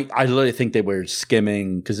 I literally think they were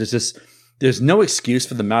skimming because there's no excuse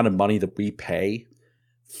for the amount of money that we pay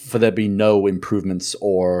for there be no improvements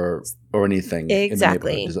or anything.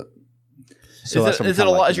 Exactly. Is it a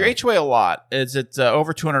lot? Is your HOA a lot? Is it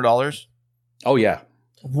over $200? Oh yeah.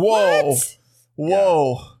 Whoa. What?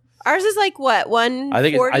 Whoa. Yeah. Ours is like what?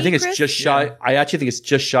 140? I think it's just shy. Yeah. I actually think it's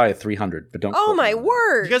just shy of 300. But don't. Oh my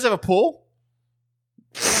word! You guys have a pool?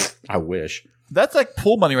 I wish. That's like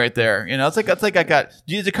pool money right there. It's like I got.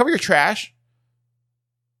 Does it cover your trash?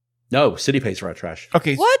 No, city pays for our trash.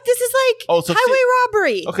 Okay. What? This is like highway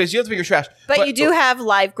robbery. Okay, so you have to pay your trash. But you do have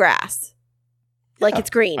live grass. Like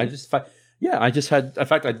it's green. I just had, in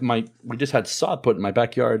fact, we just had sod put in my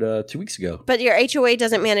backyard 2 weeks ago. But your HOA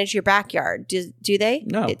doesn't manage your backyard, do they?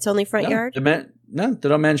 No. It's only front yard? No, they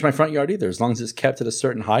don't manage my front yard either. As long as it's kept at a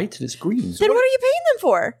certain height and it's green. Then what are you paying them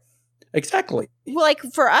for? Exactly. Well, like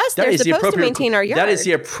for us, they're supposed to maintain our yard. That is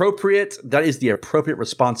the appropriate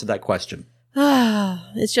response to that question.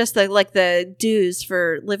 It's just the dues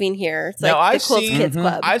for living here. It's like the Quilts Kids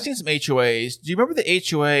Club. I've seen some HOAs. Do you remember the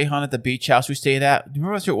HOA at the beach house we stayed at? Do you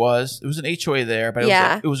remember what it was? It was an HOA there, but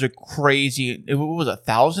it was a crazy. It was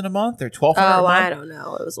 $1,000 a month or $1,200 a month. I don't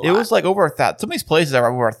know. It was a lot. It was like over $1,000. Some of these places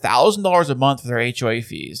are over $1,000 a month for their HOA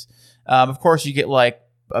fees. Of course, you get like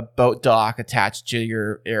a boat dock attached to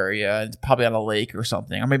your area. It's probably on a lake or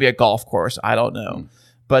something, or maybe a golf course. I don't know.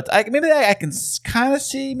 But maybe I can kind of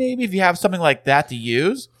see maybe if you have something like that to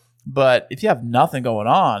use. But if you have nothing going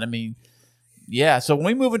on, I mean, yeah. So when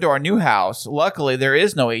we move into our new house, luckily there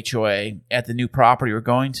is no HOA at the new property we're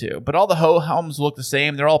going to. But all the homes look the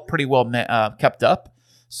same. They're all pretty well kept up.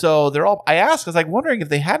 So they're all. I asked, I was like wondering if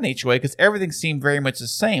they had an HOA because everything seemed very much the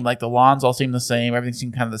same. Like the lawns all seem the same. Everything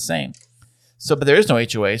seemed kind of the same. So, but there is no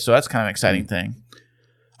HOA, so that's kind of an exciting thing.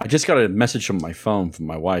 I just got a message from my phone from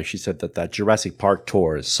my wife. She said that Jurassic Park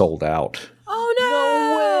tour is sold out. Oh,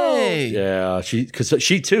 no. No way. Yeah, because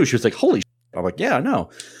she too, she was like, holy shit. I'm like, yeah, I know.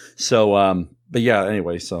 So, but yeah,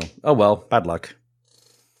 anyway, so, oh well, bad luck.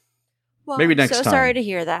 Well, maybe next time. So sorry to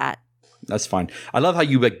hear that. That's fine. I love how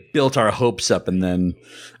you built our hopes up and then,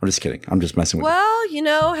 I'm just kidding. I'm just messing with you.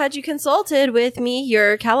 Well, had you consulted with me,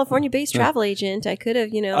 your California-based travel agent, I could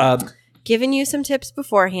have, given you some tips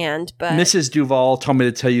beforehand, but Mrs. Duvall told me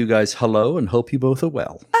to tell you guys hello and hope you both are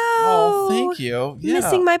well. Oh, thank you. Yeah.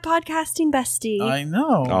 Missing my podcasting bestie. I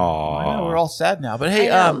know. Aww. I know. We're all sad now. But hey,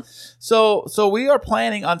 so we are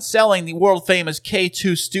planning on selling the world famous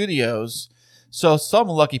K2 Studios. So some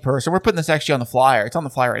lucky person, we're putting this actually on the flyer. It's on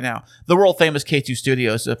the flyer right now. The world famous K2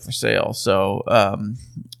 Studios is for sale. So,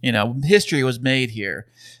 history was made here.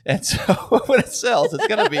 And so when it sells, it's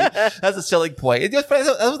going to be, that's a selling point. That's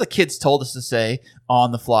what the kids told us to say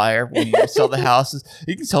on the flyer when you sell the houses.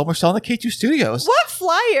 You can tell them we're selling the K2 Studios. What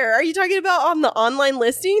flyer? Are you talking about on the online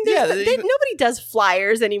listing? Nobody does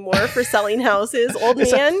flyers anymore for selling houses, old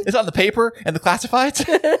man. It's on the paper and the classifieds.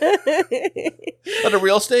 On the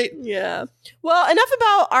real estate. Yeah. Well, enough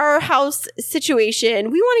about our house situation.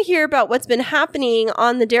 We want to hear about what's been happening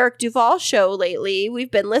on the Derek Duvall show lately. We've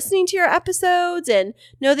been listening to your episodes and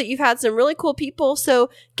know that you've had some really cool people. So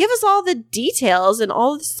give us all the details and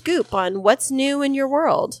all the scoop on what's new in your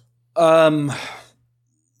world. One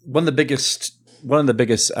of the biggest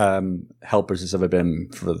helpers that's ever been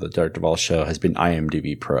for the Derek Duvall show has been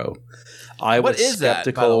IMDb Pro. What is that,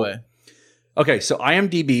 by the way? Okay, so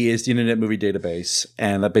IMDb is the Internet Movie Database,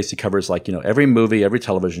 and that basically covers every movie, every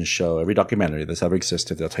television show, every documentary that's ever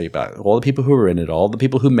existed. They'll tell you about all the people who were in it, all the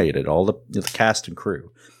people who made it, all the cast and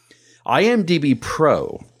crew. IMDb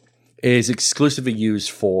Pro is exclusively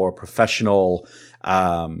used for professional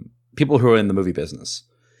people who are in the movie business.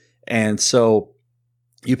 And so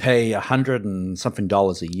you pay $100 and something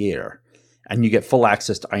a year, and you get full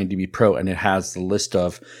access to IMDb Pro, and it has the list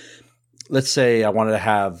of, let's say I wanted to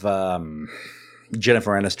have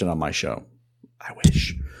Jennifer Aniston on my show. I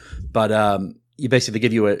wish. But you basically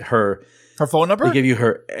give you her Her phone number? They give you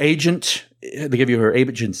her agent. They give you her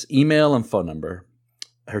agent's email and phone number,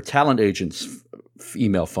 her talent agent's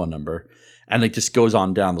email, phone number, and it just goes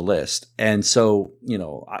on down the list. And so,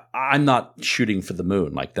 I'm not shooting for the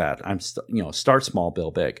moon like that. I'm, start small,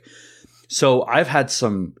 build big. So I've had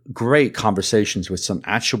some great conversations with some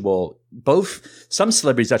some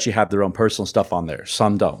celebrities actually have their own personal stuff on there.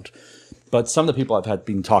 Some don't. But some of the people I've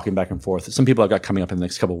been talking back and forth. Some people I've got coming up in the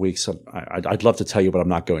next couple of weeks. So I'd love to tell you, but I'm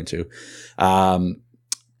not going to.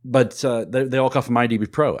 But they all come from IMDb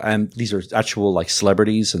Pro, and these are actual like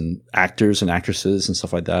celebrities and actors and actresses and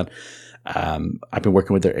stuff like that. I've been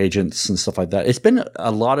working with their agents and stuff like that. It's been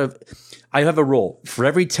a lot of. I have a rule for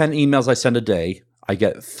every 10 emails I send a day, I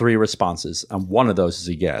get 3 responses, and one of those is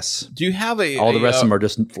a yes. Do you have all the rest of them are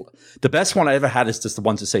just the best one I ever had is just the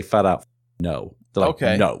ones that say flat out no. They're like,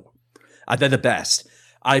 okay, no. They're the best.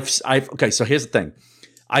 Okay. So here's the thing.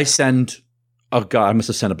 I must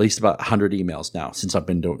have sent at least about 100 emails now since I've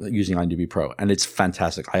been using IMDb Pro, and it's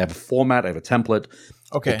fantastic. I have a format. I have a template.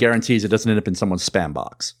 Okay. It guarantees it doesn't end up in someone's spam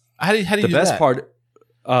box. How do you do that? The best part,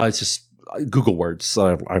 it's just Google Words.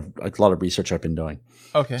 I've a lot of research I've been doing.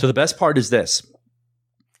 Okay. So the best part is this.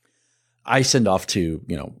 I send off to,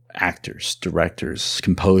 actors, directors,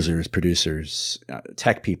 composers, producers,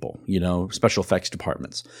 tech people, special effects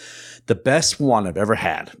departments. The best one I've ever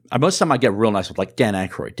had, most of the time I get real nice with like Dan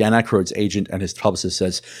Aykroyd. Dan Aykroyd's agent and his publicist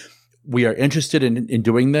says, we are interested in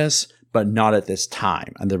doing this, but not at this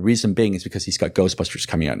time. And the reason being is because he's got Ghostbusters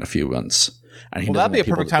coming out in a few months. And that'd be a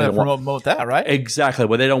perfect time to promote that, right? Exactly.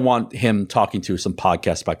 Well, they don't want him talking to some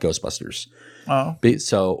podcast about Ghostbusters. Oh.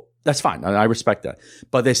 So that's fine. I respect that.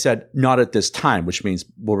 But they said, not at this time, which means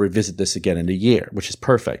we'll revisit this again in a year, which is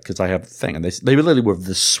perfect because I have a thing. And they literally were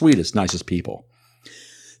the sweetest, nicest people.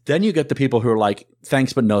 Then you get the people who are like,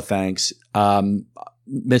 thanks, but no thanks.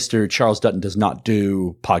 Mr. Charles Dutton does not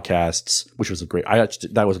do podcasts, which was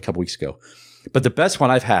that was a couple weeks ago. But the best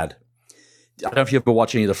one I've had, I don't know if you ever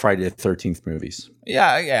watched any of the Friday the 13th movies.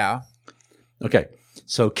 Yeah. Okay.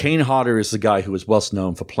 So Kane Hodder is the guy who is well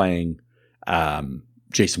known for playing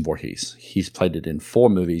Jason Voorhees. He's played it in 4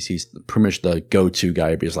 movies. He's pretty much the go-to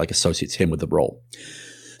guy because like associates him with the role.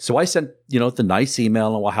 So I sent, the nice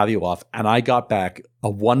email and what have you off, and I got back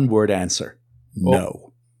a 1-word answer.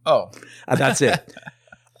 No. Oh. And that's it.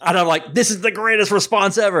 And I'm like, this is the greatest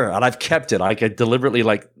response ever. And I've kept it. I could deliberately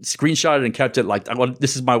screenshot it and kept it.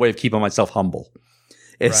 This is my way of keeping myself humble.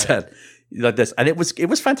 It said like this. And it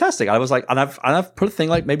was fantastic. I was like, and I've put a thing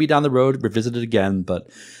like maybe down the road, revisit it again. But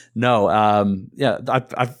no,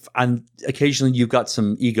 and occasionally you've got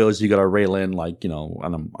some egos you got to rail in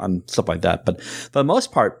and stuff like that. But for the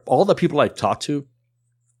most part, all the people I've talked to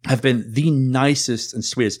have been the nicest and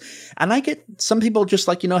sweetest. And I get some people just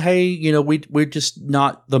like, hey, we're just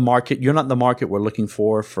not the market. You're not the market we're looking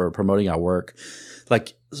for promoting our work.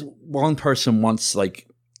 Like one person wants like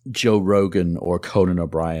Joe Rogan or Conan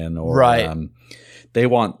O'Brien or right. They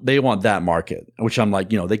want that market, which I'm like,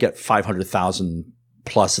 they get 500,000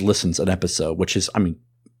 plus listens an episode, which is, I mean,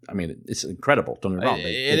 it's incredible. Don't get me wrong.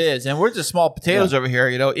 It is. And we're just small potatoes over here,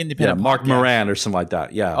 independent. Yeah, Mark Moran or something like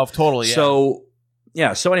that. Yeah. Oh, totally. Yeah. So,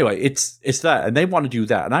 yeah. So anyway, it's that, and they want to do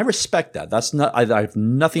that, and I respect that. That's not. I have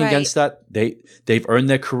nothing against that. They've earned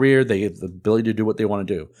their career. They have the ability to do what they want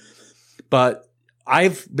to do. But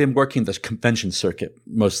I've been working the convention circuit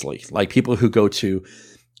mostly, like people who go to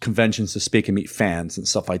conventions to speak and meet fans and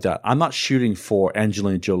stuff like that. I'm not shooting for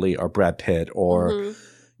Angelina Jolie or Brad Pitt or.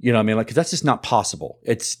 You know what I mean? Like, 'cause that's just not possible.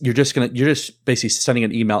 You're just basically sending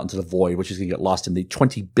an email into the void, which is going to get lost in the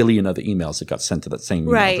 20 billion other emails that got sent to that same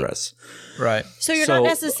email address. Right. So you're not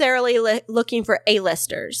necessarily looking for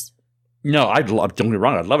A-listers. No, don't get me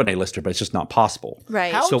wrong. I'd love an A-lister, but it's just not possible.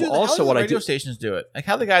 Right. How do the radio stations do it? Like,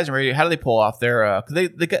 how the guys in radio, how do they pull off their, they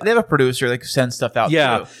have a producer that can send stuff out too.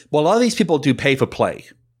 Well, a lot of these people do pay for play.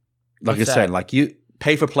 Like I said, like you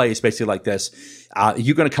pay for play is basically like this.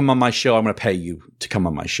 You're going to come on my show. I'm going to pay you to come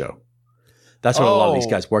on my show. That's what a lot of these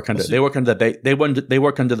guys work under. They work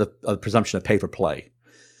under the presumption of pay for play.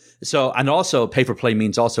 So, and also pay for play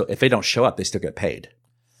means also if they don't show up, they still get paid.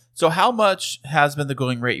 So how much has been the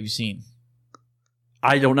going rate you've seen?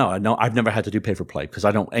 I don't know. I've never had to do pay for play because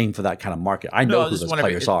I don't aim for that kind of market. I know who those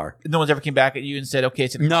players are. No one's ever came back at you and said, okay,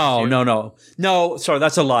 it's No. Sorry,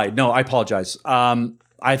 that's a lie. No, I apologize.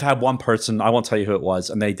 I've had one person, I won't tell you who it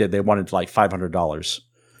was, and they wanted like $500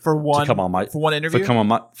 for one to come on for one interview?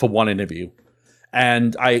 For one interview.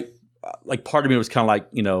 And I part of me was kind of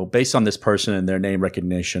like, based on this person and their name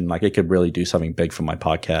recognition, like it could really do something big for my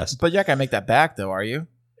podcast. But you're not going to make that back though, are you?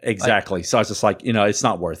 Exactly. So I was just like, it's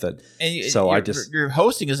not worth it. And your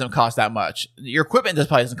hosting doesn't cost that much. Your equipment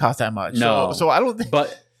probably doesn't cost that much. No. So I don't think.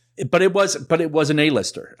 But But it was an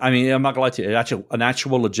A-lister. I mean, I'm not gonna lie to you, an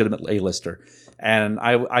actual legitimate A-lister. And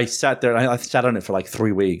I sat there and I sat on it for like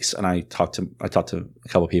 3 weeks, and I talked to a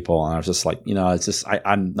couple of people, and I was just like, it's just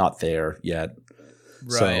I'm not there yet.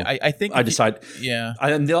 Right. So I think I decide. Yeah.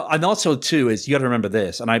 And also too is you got to remember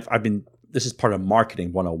this, and this is part of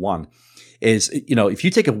marketing 101. Is if you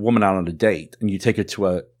take a woman out on a date and you take her to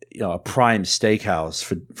a prime steakhouse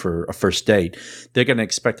for a first date, they're going to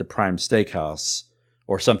expect a prime steakhouse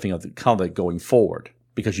or something of the kind of going forward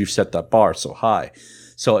because you've set that bar so high.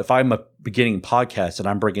 So if I'm a beginning podcast and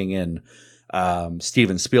I'm bringing in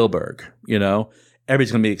Steven Spielberg,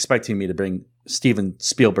 everybody's going to be expecting me to bring Steven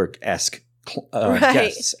Spielberg-esque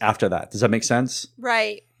guests after that. Does that make sense?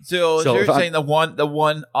 Right. So you're saying the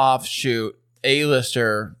one offshoot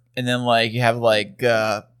A-lister, and then like you have like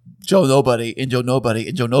Joe Nobody and Joe Nobody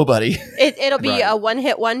and Joe Nobody. It'll be a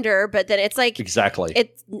one-hit wonder, but then it's like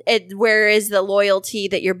exactly. Where is the loyalty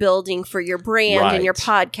that you're building for your brand and your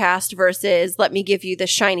podcast versus let me give you the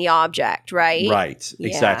shiny object, right? Right. Yeah.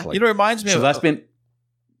 Exactly. It reminds me of that's been.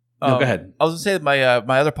 No, go ahead. I was going to say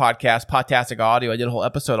my other podcast, Podtastic Audio. I did a whole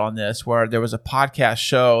episode on this where there was a podcast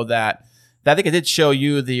show that I think I did show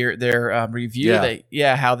you their review.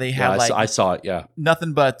 How they had I saw it. Yeah,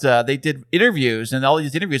 nothing but they did interviews and all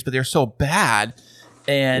these interviews, but they're so bad.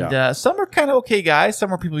 And some are kind of okay guys.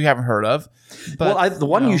 Some are people you haven't heard of. But the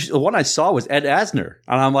one I saw was Ed Asner,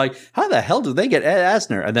 and I'm like, how the hell did they get Ed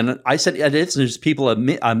Asner? And then I sent Ed Asner's people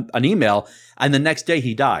an email, and the next day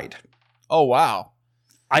he died. Oh wow.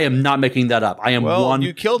 I am not making that up. I am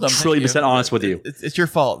you killed him, trillion% honest with you. It's your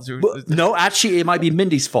fault. No, actually, it might be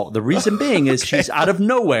Mindy's fault. The reason being is she's out of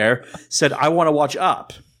nowhere said, I want to watch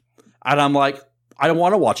Up. And I'm like, I don't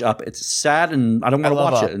want to watch Up. It's sad and I don't want to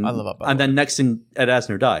watch it. And, I love Up. And then next thing, Ed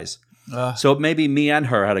Asner dies. So maybe me and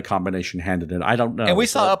her had a combination hand in it. I don't know. And we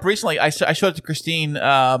saw Up recently. I showed it to Christine.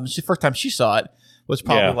 The first time she saw it was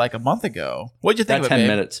probably like a month ago. What did you think of it, 10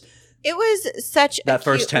 minutes. It was such that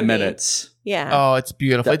first 10 minutes. Yeah. Oh, it's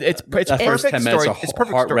beautiful. It's perfect first 10 minutes story. It's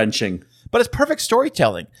perfect heart-wrenching. But it's perfect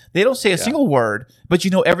storytelling. They don't say a single word, but you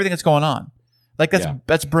know everything that's going on. Like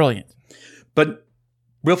that's brilliant. But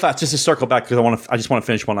real fast, just to circle back because I just want to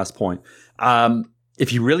finish one last point.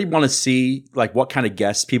 If you really want to see like what kind of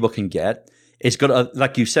guests people can get, it's go to,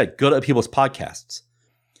 like you said, go to people's podcasts.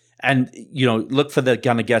 And look for the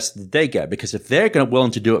kind of guests that they get, because if they're willing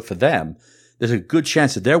to do it for them, there's a good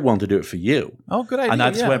chance that they're willing to do it for you. Oh, good idea. And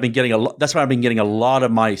that's where I've been getting that's where I've been getting a lot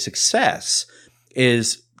of my success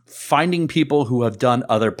is finding people who have done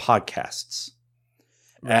other podcasts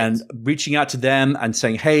and reaching out to them and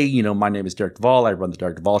saying, hey, my name is Derek Duvall. I run the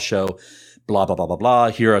Derek Duvall Show, blah, blah, blah, blah, blah.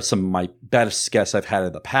 Here are some of my best guests I've had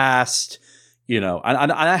in the past, and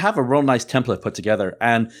I have a real nice template put together,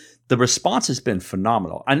 and the response has been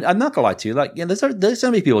phenomenal. And I'm not gonna lie to you, like, there's so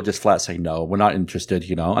many people just flat saying, no, we're not interested,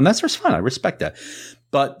 and that's just fine. I respect that.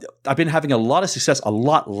 But I've been having a lot of success, a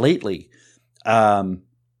lot lately,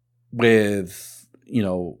 with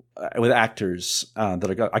actors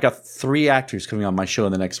that I got 3 actors coming on my show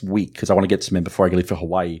in the next week because I want to get some in before I leave for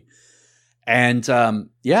Hawaii. And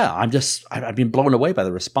I've been blown away by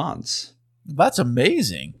the response. That's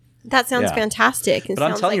amazing. That sounds fantastic. But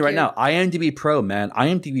I'm telling you right now, IMDb Pro, man,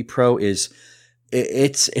 IMDb Pro is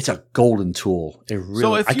it's a golden tool. It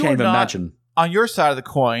really, I can't even imagine. On your side of the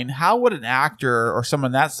coin, how would an actor or someone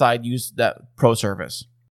on that side use that pro service?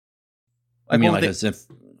 Like, I mean, like as if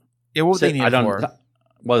what would they need it for?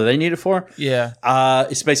 What do they need it for? Yeah,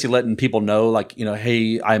 it's basically letting people know, like,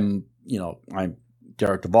 hey, I'm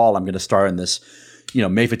Derek Duvall. I'm going to star in this,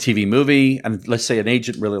 made for TV movie, and let's say an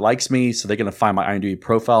agent really likes me, so they're going to find my IMDb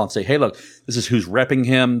profile and say, hey, look, this is who's repping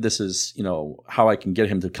him. This is, how I can get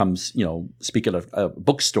him to come, speak at a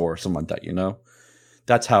bookstore or something like that.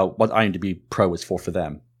 That's what IMDb Pro is for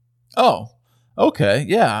them. Oh, okay,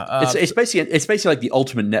 yeah. It's basically like the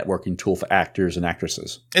ultimate networking tool for actors and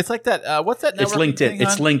actresses. It's like that. What's that? It's LinkedIn.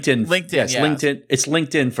 It's LinkedIn. LinkedIn. Yes, yeah. LinkedIn. It's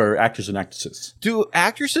LinkedIn for actors and actresses. Do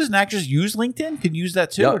actresses and actors use LinkedIn? Can use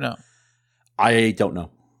that too or no? I don't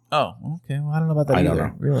know. Oh, okay. Well, I don't know about that either. I don't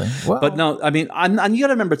know. Really? Well, but no, I mean, and you got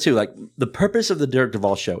to remember too, like, the purpose of the Derek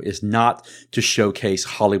Duvall Show is not to showcase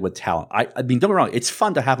Hollywood talent. I mean, don't get me wrong. It's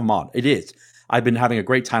fun to have him on. It is. I've been having a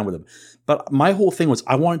great time with him. But my whole thing was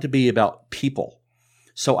I wanted to be about people.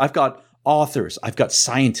 So I've got authors, I've got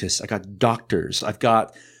scientists, I've got doctors, I've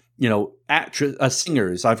got,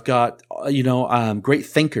 singers, I've got, great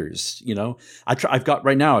thinkers, I've got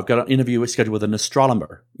an interview scheduled with an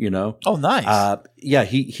astronomer, Oh, nice.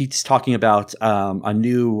 He's talking about a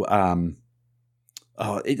new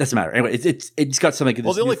Oh, it doesn't matter. Anyway, it's got something.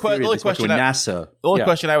 Well, the only question NASA. The only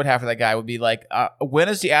question I would have for that guy would be like, when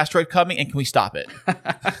is the asteroid coming, and can we stop it?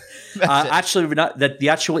 Actually, we're not.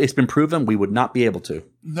 It's been proven we would not be able to.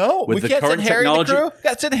 No, we can't send Harry and the crew.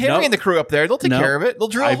 Got to send Harry and the crew up there. They'll take care of it. They'll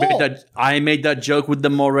drill a hole. I made that joke with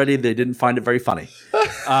them already. They didn't find it very funny.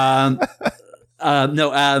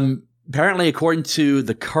 Apparently, according to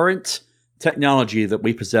the current technology that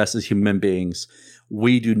we possess as human beings,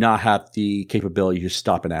 we do not have the capability to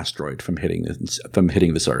stop an asteroid from hitting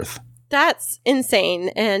this Earth. That's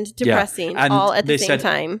insane and depressing all at the same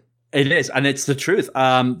time. It is, and it's the truth.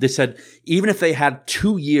 They said even if they had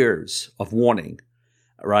 2 years of warning,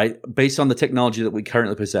 right, based on the technology that we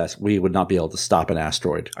currently possess, we would not be able to stop an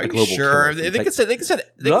asteroid. Are you sure? They can send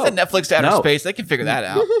Netflix to outer space. They can figure that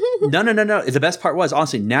out. No. The best part was,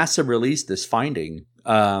 honestly, NASA released this finding.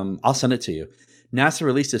 I'll send it to you. NASA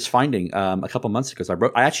released this finding a couple months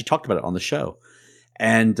ago. I actually talked about it on the show.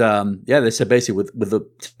 And they said basically with the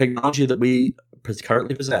technology that we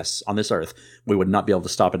currently possess on this Earth, we would not be able to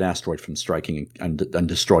stop an asteroid from striking and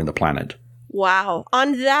destroying the planet. Wow.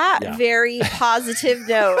 On that very positive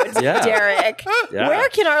note, Derek, where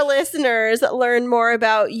can our listeners learn more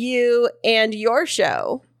about you and your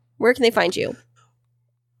show? Where can they find you?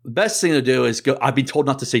 The best thing to do is go. I've been told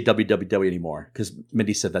not to say www anymore because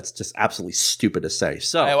Mindy said that's just absolutely stupid to say.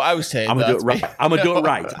 So I was saying I'm gonna do it right. I'm gonna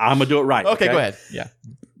do it right. Okay, go ahead. Yeah.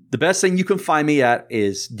 The best thing you can find me at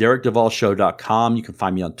is DerekDuvallShow.com. You can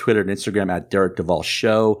find me on Twitter and Instagram at Derek Duvall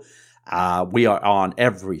Show. We are on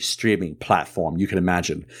every streaming platform you can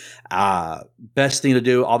imagine. Best thing to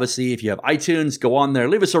do, obviously, if you have iTunes, go on there,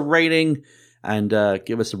 leave us a rating, and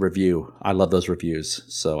give us a review. I love those reviews.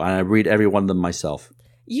 So I read every one of them myself.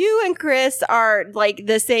 You and Chris are like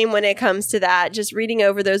the same when it comes to that, just reading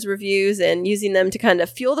over those reviews and using them to kind of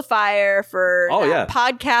fuel the fire for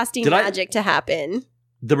podcasting magic to happen.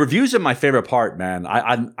 The reviews are my favorite part, man.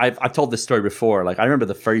 I've told this story before. Like I remember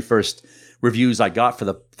the very first reviews I got for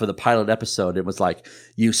the pilot episode. It was like,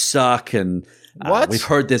 "You suck," and we've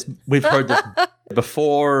heard this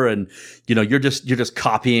before, and you're just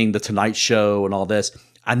copying the Tonight Show and all this.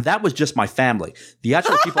 And that was just my family. The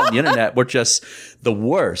actual people on the internet were just the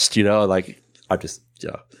worst.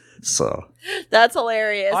 So that's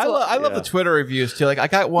hilarious. I love the Twitter reviews too. Like I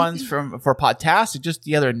got ones for Podtastic just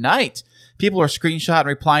the other night. People are screenshotting and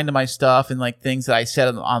replying to my stuff and like things that I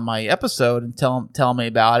said on my episode and tell me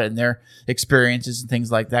about it and their experiences and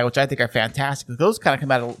things like that, which I think are fantastic. Those kind of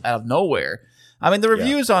come out of nowhere. I mean, the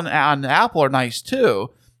reviews on Apple are nice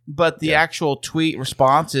too, but the actual tweet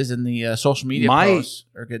responses and the social media posts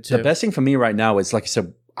are good too. The best thing for me right now is, like I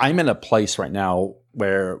said, I'm in a place right now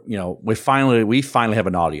where we finally have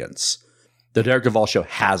an audience. The Derek Duvall Show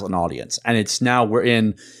has an audience, and it's now we're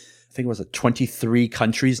in. I think it was 23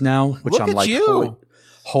 countries now, which Look I'm at like, you.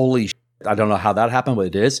 holy shit. I don't know how that happened, but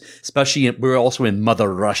it is. Especially, we're also in Mother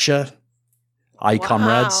Russia.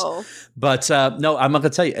 comrades. But no, I'm not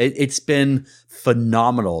going to tell you. It's been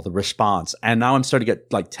phenomenal, the response. And now I'm starting to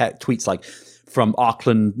get like tweets like from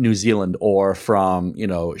Auckland, New Zealand, or from,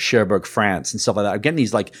 Cherbourg, France and stuff like that. I'm getting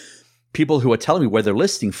these like people who are telling me where they're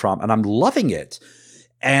listening from, and I'm loving it.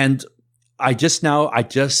 And I just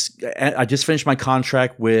finished my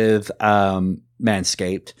contract with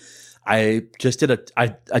Manscaped. I just did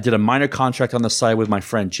a minor contract on the side with my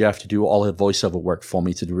friend Jeff to do all the voiceover work for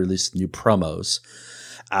me to release new promos.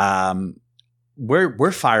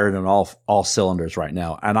 We're firing on all cylinders right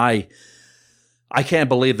now, and I can't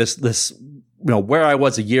believe this. Where I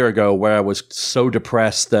was a year ago, where I was so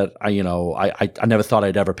depressed that I never thought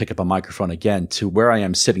I'd ever pick up a microphone again, to where I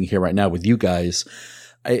am sitting here right now with you guys.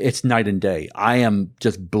 It's night and day. I am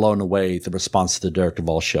just blown away the response to the Derek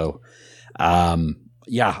Duvall Show. I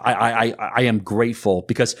am grateful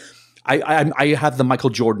because I have the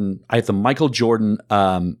Michael Jordan. I have the Michael Jordan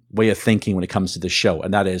way of thinking when it comes to this show,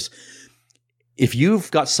 and that is, if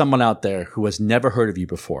you've got someone out there who has never heard of you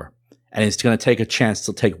before, and it's going to take a chance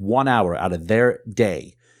to take 1 hour out of their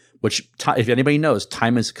day, which if anybody knows,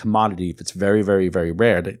 time is a commodity that's very, very, very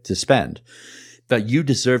rare to spend. That you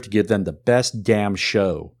deserve to give them the best damn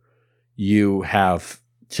show you have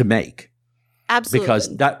to make. Absolutely.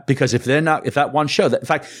 Because if that one show, in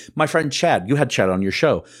fact, my friend Chad, you had Chad on your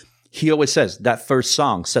show. He always says that first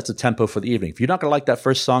song sets a tempo for the evening. If you're not going to like that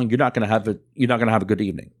first song, you're not going to have a good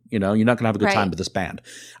evening. You're not going to have a good time with this band.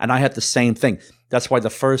 And I had the same thing. That's why the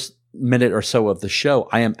first minute or so of the show,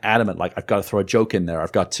 I am adamant. Like, I've got to throw a joke in there.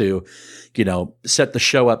 I've got to, set the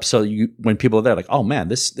show up so when people are there, like, oh man,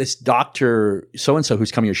 this Dr. So-and-so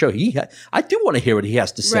who's coming to your show, I do want to hear what he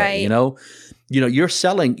has to say. Right. You're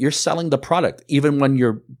selling the product even when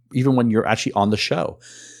you're actually on the show.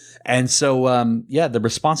 And so, the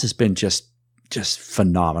response has been just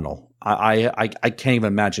phenomenal. I can't even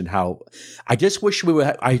imagine how. I just wish we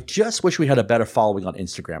had a better following on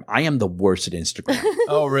Instagram. I am the worst at Instagram.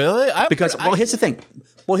 Oh, really? Here's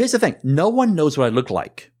the thing. No one knows what I look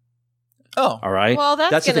like. Oh, all right. Well,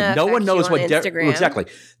 that's the thing. No one knows what exactly.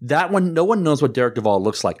 That one. No one knows what Derek Duvall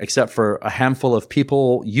looks like, except for a handful of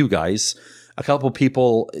people. You guys, a couple of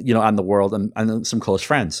people, on the world, and some close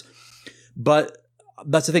friends. But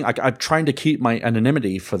that's the thing. I'm trying to keep my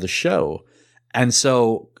anonymity for the show, and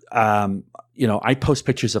so. I post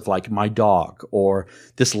pictures of like my dog or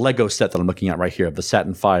this Lego set that I'm looking at right here, the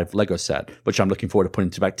Saturn V Lego set, which I'm looking forward to putting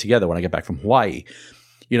back together when I get back from Hawaii.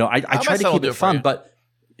 I try to keep it fun, but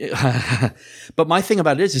my thing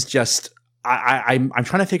about it is just I'm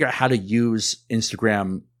trying to figure out how to use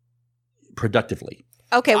Instagram productively.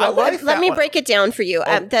 Okay, well, let me break it down for you.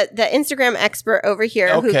 The Instagram expert over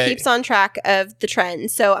here who keeps on track of the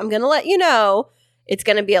trends. So I'm going to let you know. It's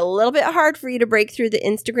going to be a little bit hard for you to break through the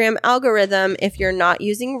Instagram algorithm if you're not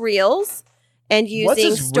using Reels and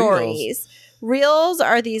using Stories. Reels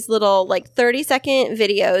are these little 30-second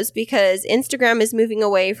videos because Instagram is moving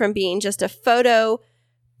away from being just a photo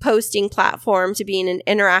posting platform to being an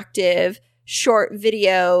interactive short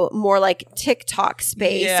video, more like TikTok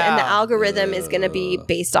space. Yeah. And the algorithm is going to be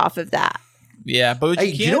based off of that. Yeah, but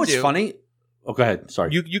you know what's funny? Oh, go ahead.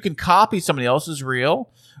 Sorry. You can copy somebody else's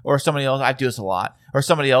reel or somebody else. I do this a lot. Or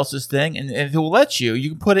somebody else's thing, and if it will let you,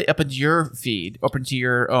 you can put it up into your feed, up into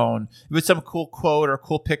your own, with some cool quote or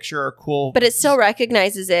cool picture or cool. But it still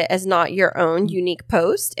recognizes it as not your own unique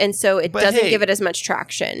post, and so it doesn't give it as much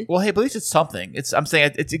traction. Well, hey, but at least it's something. I'm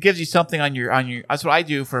saying it gives you something on your. That's what I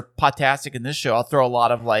do for Podtastic in this show. I'll throw a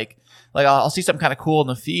lot of I'll see something kind of cool in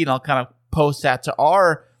the feed, and I'll kind of post that to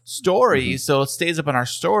our stories, so it stays up in our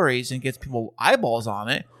stories and gets people eyeballs on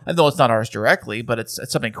it. I know it's not ours directly, but it's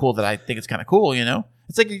something cool that I think is kind of cool.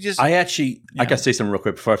 It's like you just. I gotta say something real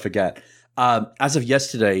quick before I forget. As of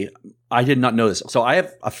yesterday, I did not know this. So I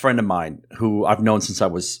have a friend of mine who I've known since I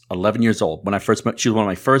was 11 years old. When I first met, she was one of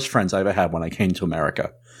my first friends I ever had when I came to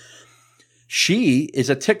America. She is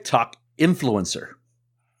a TikTok influencer,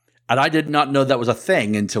 and I did not know that was a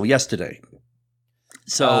thing until yesterday.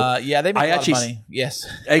 So they make a lot of money. Yes,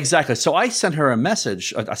 exactly. So I sent her a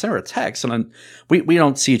message. I sent her a text, and we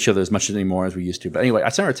don't see each other as much anymore as we used to. But anyway, I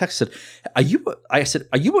sent her a text. Are you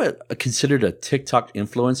considered a TikTok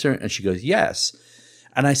influencer? And she goes, yes.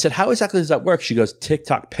 And I said, how exactly does that work? She goes,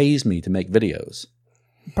 TikTok pays me to make videos.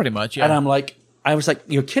 Pretty much, yeah. And I was like,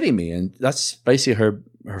 you're kidding me. And that's basically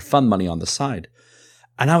her fun money on the side.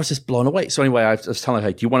 And I was just blown away. So anyway, I was telling her,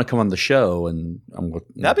 hey, do you want to come on the show? And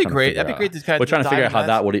that'd be great. That'd be great. We're trying to figure out how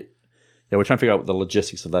that would. Yeah, we're trying to figure out what the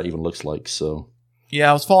logistics of that even looks like. So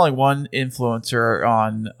yeah, I was following one influencer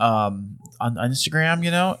on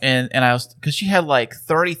Instagram, and I was because she had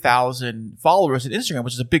 30,000 followers on Instagram,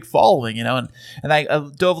 which is a big following, and I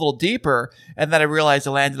dove a little deeper, and then I realized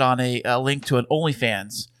I landed on a link to an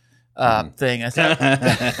OnlyFans. Thing. I said,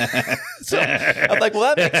 so I'm like,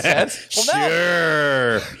 well, that makes sense. Well,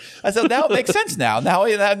 sure. I said, now it makes sense now. Now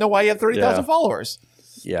I know why you have 30,000 followers.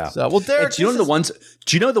 Yeah. So, well, Derek, do you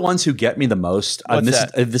know the ones who get me the most?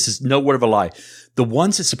 This is no word of a lie. The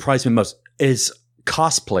ones that surprise me most is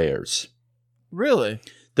cosplayers. Really?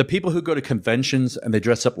 The people who go to conventions and they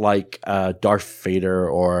dress up like Darth Vader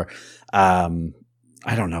or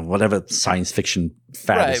I don't know, whatever science fiction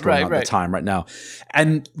fad is going on at the time right now.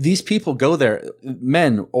 And these people go there,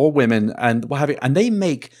 men or women, and what have you, and they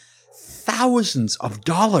make thousands of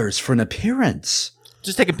dollars for an appearance.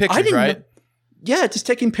 Just taking pictures, right? Yeah, just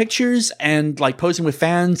taking pictures and posing with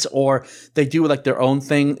fans, or they do their own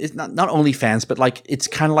thing. It's not OnlyFans, but it's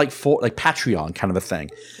kind of like Patreon kind of a thing.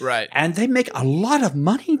 Right. And they make a lot of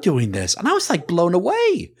money doing this. And I was blown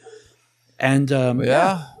away. And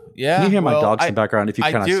yeah. Can you hear my dogs in the background? If you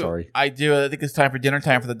can, I'm sorry. I do. I think it's time for dinner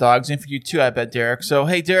time for the dogs and for you too, I bet, Derek. So,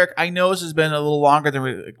 hey, Derek, I know this has been a little longer than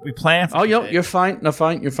we planned for today. You're fine. No,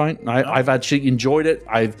 fine. You're fine. I've actually enjoyed it.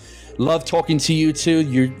 I've loved talking to you two.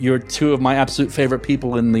 You're two of my absolute favorite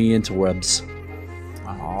people in the interwebs.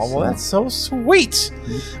 Oh, well, that's so sweet.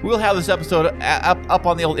 We'll have this episode up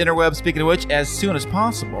on the old interweb, speaking of which, as soon as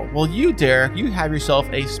possible. Well, you, Derek, you have yourself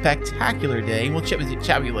a spectacular day, and we'll chat with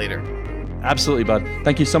you later. Absolutely, bud.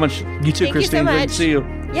 Thank you so much. You too, Christine. Thank you so much. Good to see you.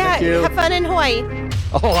 Yeah, have fun in Hawaii.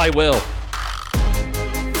 Oh, I will.